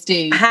more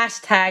Steve.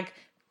 Hashtag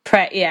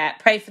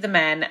pray for the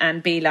men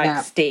and be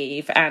like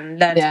Steve and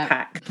learn to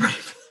pack.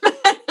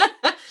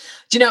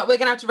 Do you know what? We're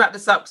going to have to wrap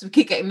this up because we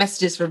keep getting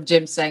messages from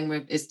Jim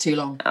saying it's too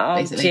long. Oh,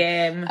 basically.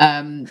 Jim.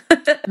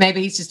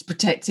 Maybe he's just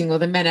protecting all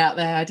the men out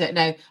there. I don't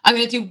know. I'm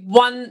going to do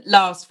one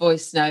last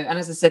voice note. And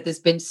as I said, there's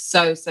been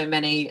so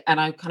many. And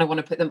I kind of want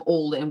to put them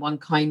all in one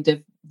kind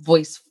of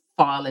voice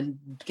file and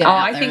get it out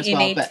I there think as you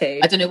well. need but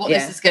to. I don't know what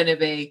this is going to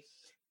be.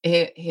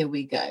 Here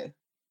we go.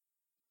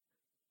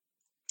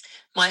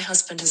 My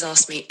husband has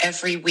asked me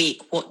every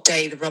week what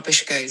day the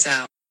rubbish goes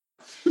out.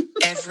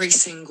 Every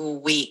single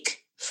week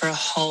for a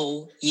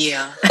whole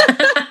year.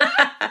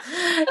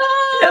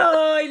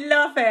 Oh, I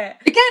love it.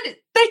 Again,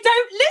 they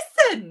don't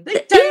listen.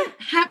 They don't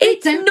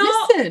It's don't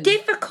not listen.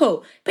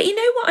 difficult. But you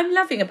know what I'm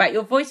loving about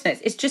your voice notes?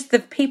 It's just the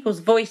people's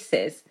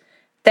voices.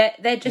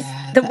 They're just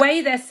the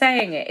way they're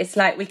saying it. It's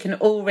like we can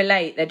all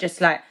relate. They're just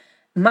like,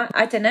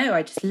 I don't know.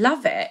 I just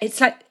love it.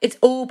 It's like it's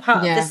all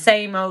part of the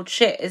same old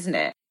shit, isn't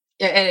it?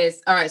 Yeah, it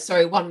is. All right,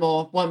 sorry, one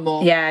more.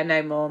 Yeah,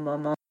 no,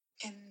 more.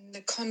 In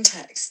the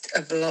context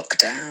of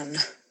lockdown,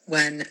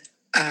 when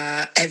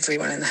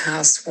everyone in the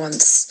house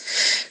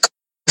wants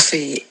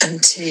coffee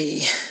and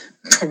tea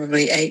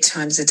probably 8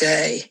 times a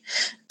day,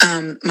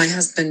 my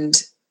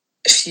husband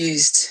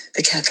fused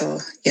the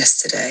kettle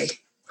yesterday,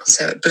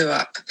 so it blew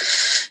up.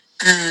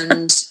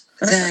 And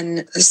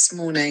then this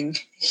morning,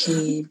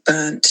 he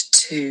burnt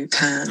 2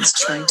 pans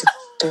trying to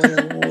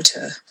boil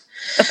water.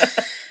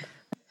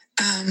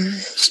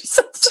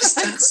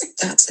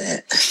 That's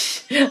it.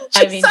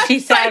 I mean, she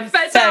sounds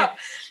so.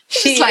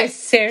 She is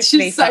seriously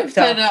she's so fucked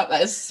fed up. up.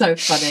 That is so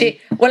funny.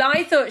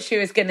 I thought she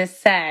was going to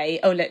say,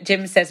 "Oh, look,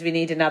 Jim says we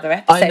need another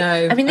episode." I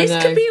know. I mean, this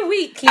could be a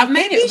weekly thing.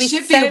 Maybe it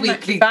should be a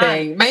weekly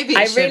thing. Maybe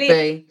it should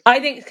be. I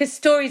think because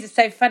stories are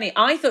so funny.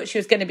 I thought she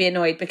was going to be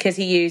annoyed because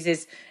he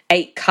uses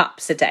 8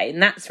 cups a day,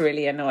 and that's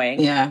really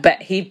annoying. Yeah.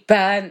 But he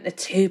burnt the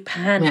 2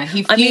 pans. Yeah,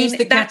 he fused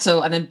the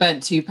kettle and then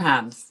burnt 2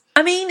 pans.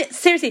 I mean,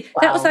 seriously,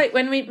 that was like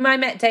when I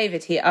met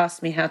David, he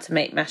asked me how to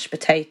make mashed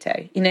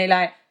potato. You know,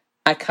 like,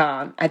 I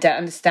can't. I don't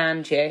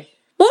understand you.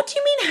 What do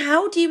you mean,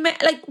 how do you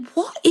make... Like,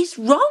 what is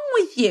wrong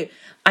with you?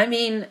 I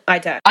mean, I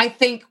don't... I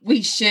think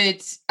we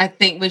should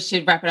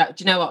wrap it up.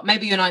 Do you know what?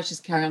 Maybe you and I should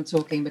just carry on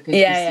talking because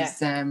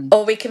this is...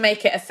 Or we can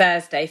make it a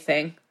Thursday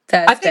thing.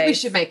 Thursday. I think we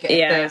should make it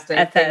a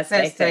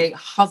Thursday thing.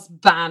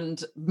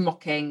 Husband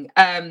mocking.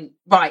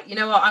 Right, you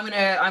know what? I'm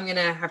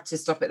gonna have to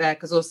stop it there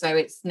because also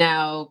it's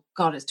now,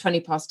 God, it's 20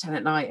 past 10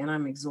 at night and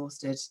I'm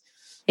exhausted.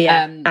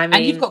 Yeah, I mean,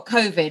 and you've got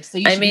COVID, so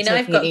you should be taking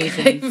I've got it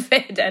easy.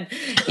 COVID, and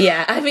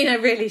I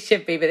really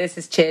should be, but this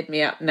has cheered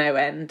me up no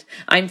end.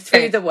 I'm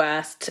through the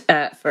worst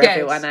for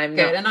everyone. I'm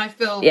good, not, and I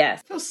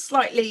feel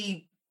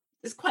slightly.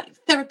 It's quite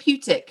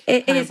therapeutic.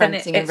 It is, and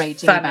it's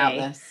raging funny. About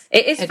this.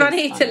 It is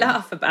funny to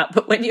laugh about,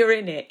 but when you're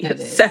in it, you're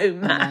so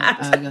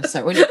mad. You're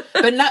so.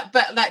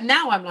 But like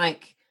now, I'm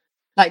like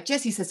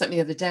Jessie said something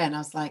the other day, and I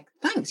was like,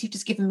 "Thanks, you've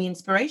just given me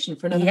inspiration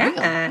for another reel."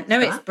 Yeah, no,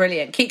 it's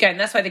brilliant. Keep going.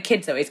 That's why the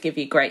kids always give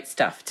you great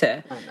stuff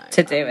to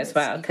do as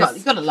well.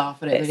 You've got to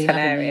laugh at it. It's really,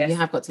 hilarious. You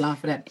have got to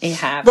laugh at it. You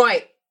have.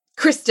 Right,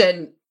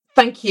 Kristen.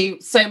 Thank you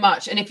so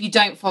much. And if you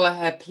don't follow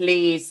her,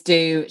 please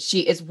do. She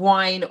is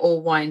Wine or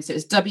Wine. So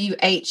it's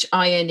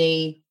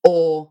WHINE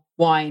or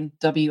Wine,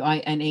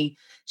 WINE.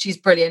 She's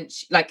brilliant.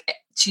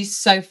 She's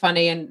so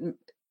funny, and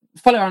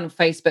follow her on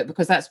Facebook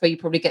because that's where you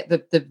probably get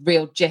the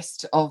real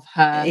gist of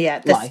her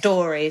life.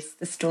 stories.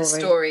 The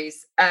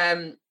stories.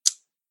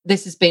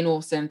 This has been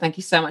awesome. Thank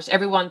you so much.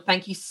 Everyone,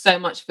 thank you so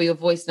much for your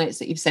voice notes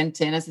that you've sent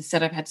in. As I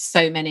said, I've had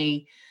so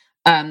many.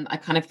 I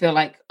kind of feel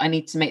like I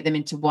need to make them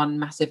into one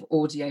massive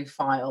audio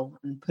file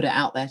and put it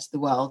out there to the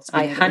world. So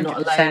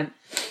 100%.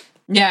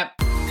 Yeah.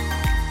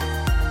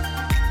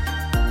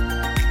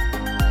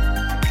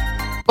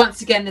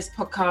 Once again, this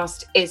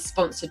podcast is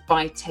sponsored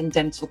by 10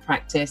 Dental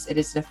Practice. It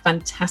is a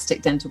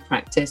fantastic dental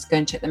practice. Go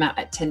and check them out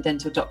at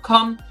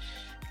 10dental.com.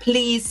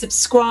 Please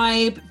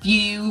subscribe,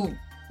 view,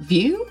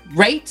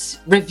 rate,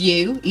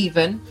 review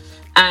even.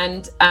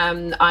 And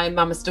I'm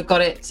Mama Still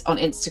Got It on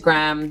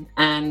Instagram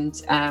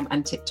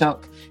and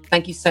TikTok.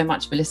 Thank you so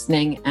much for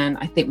listening. And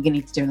I think we're going to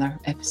need to do another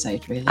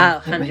episode, really.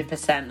 Oh,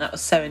 100%. That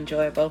was so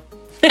enjoyable.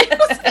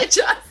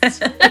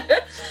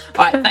 All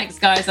right, thanks,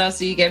 guys. I'll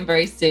see you again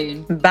very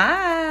soon.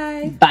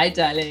 Bye. Bye,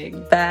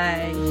 darling.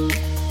 Bye.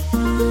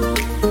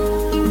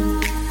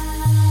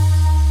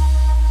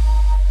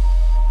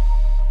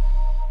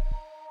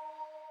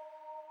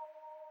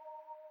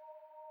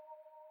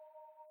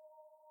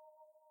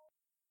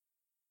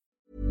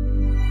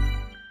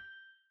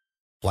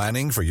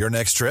 Planning for your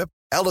next trip?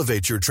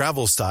 Elevate your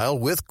travel style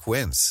with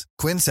Quince.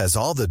 Quince has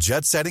all the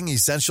jet-setting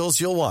essentials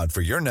you'll want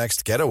for your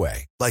next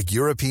getaway, like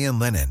European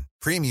linen,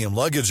 premium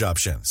luggage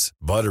options,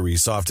 buttery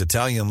soft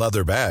Italian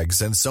leather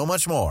bags, and so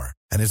much more.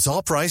 And it's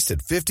all priced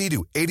at 50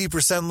 to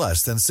 80%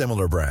 less than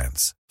similar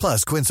brands.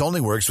 Plus, Quince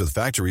only works with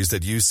factories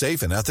that use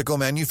safe and ethical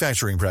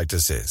manufacturing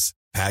practices.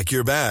 Pack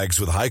your bags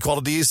with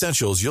high-quality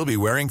essentials you'll be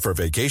wearing for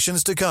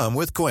vacations to come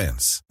with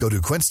Quince. Go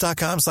to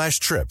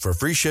quince.com/trip for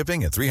free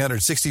shipping and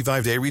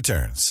 365-day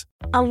returns.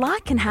 A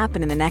lot can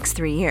happen in the next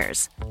 3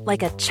 years.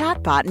 Like a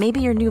chatbot may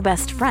be your new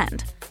best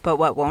friend. But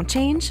what won't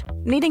change?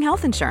 Needing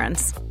health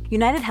insurance.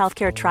 United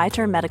Healthcare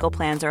Tri-Term Medical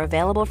Plans are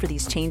available for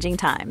these changing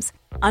times.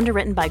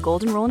 Underwritten by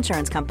Golden Rule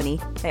Insurance Company,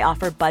 they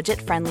offer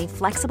budget-friendly,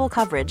 flexible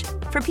coverage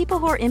for people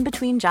who are in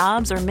between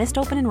jobs or missed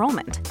open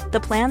enrollment. The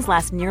plans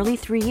last nearly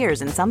 3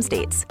 years in some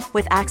states,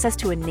 with access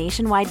to a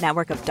nationwide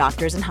network of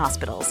doctors and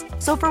hospitals.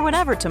 So for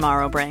whatever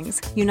tomorrow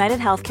brings, United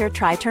Healthcare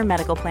Tri-Term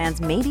Medical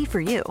Plans may be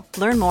for you.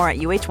 Learn more at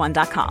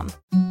uh1.com.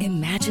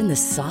 Imagine the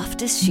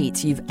softest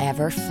sheets you've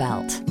ever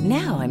felt.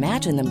 Now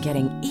imagine them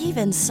getting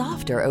even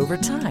softer over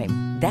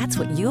time. That's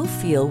what you'll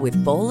feel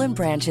with Boll &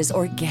 Branch's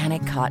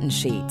organic cotton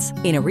sheets.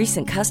 In a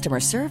recent customer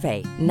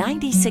survey,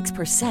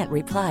 96%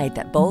 replied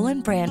that Boll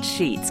 & Branch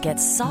sheets get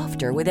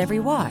softer with every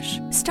wash.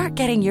 Start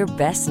getting your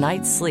best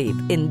night's sleep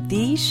in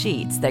these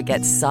sheets that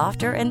get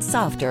softer and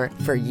softer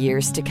for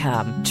years to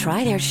come.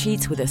 Try their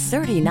sheets with a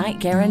 30-night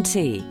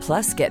guarantee.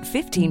 Plus, get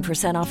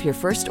 15% off your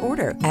first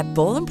order at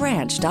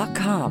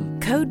bollandbranch.com.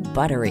 Code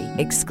BUTTERY.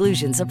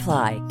 Exclusions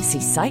apply.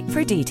 See site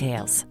for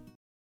details.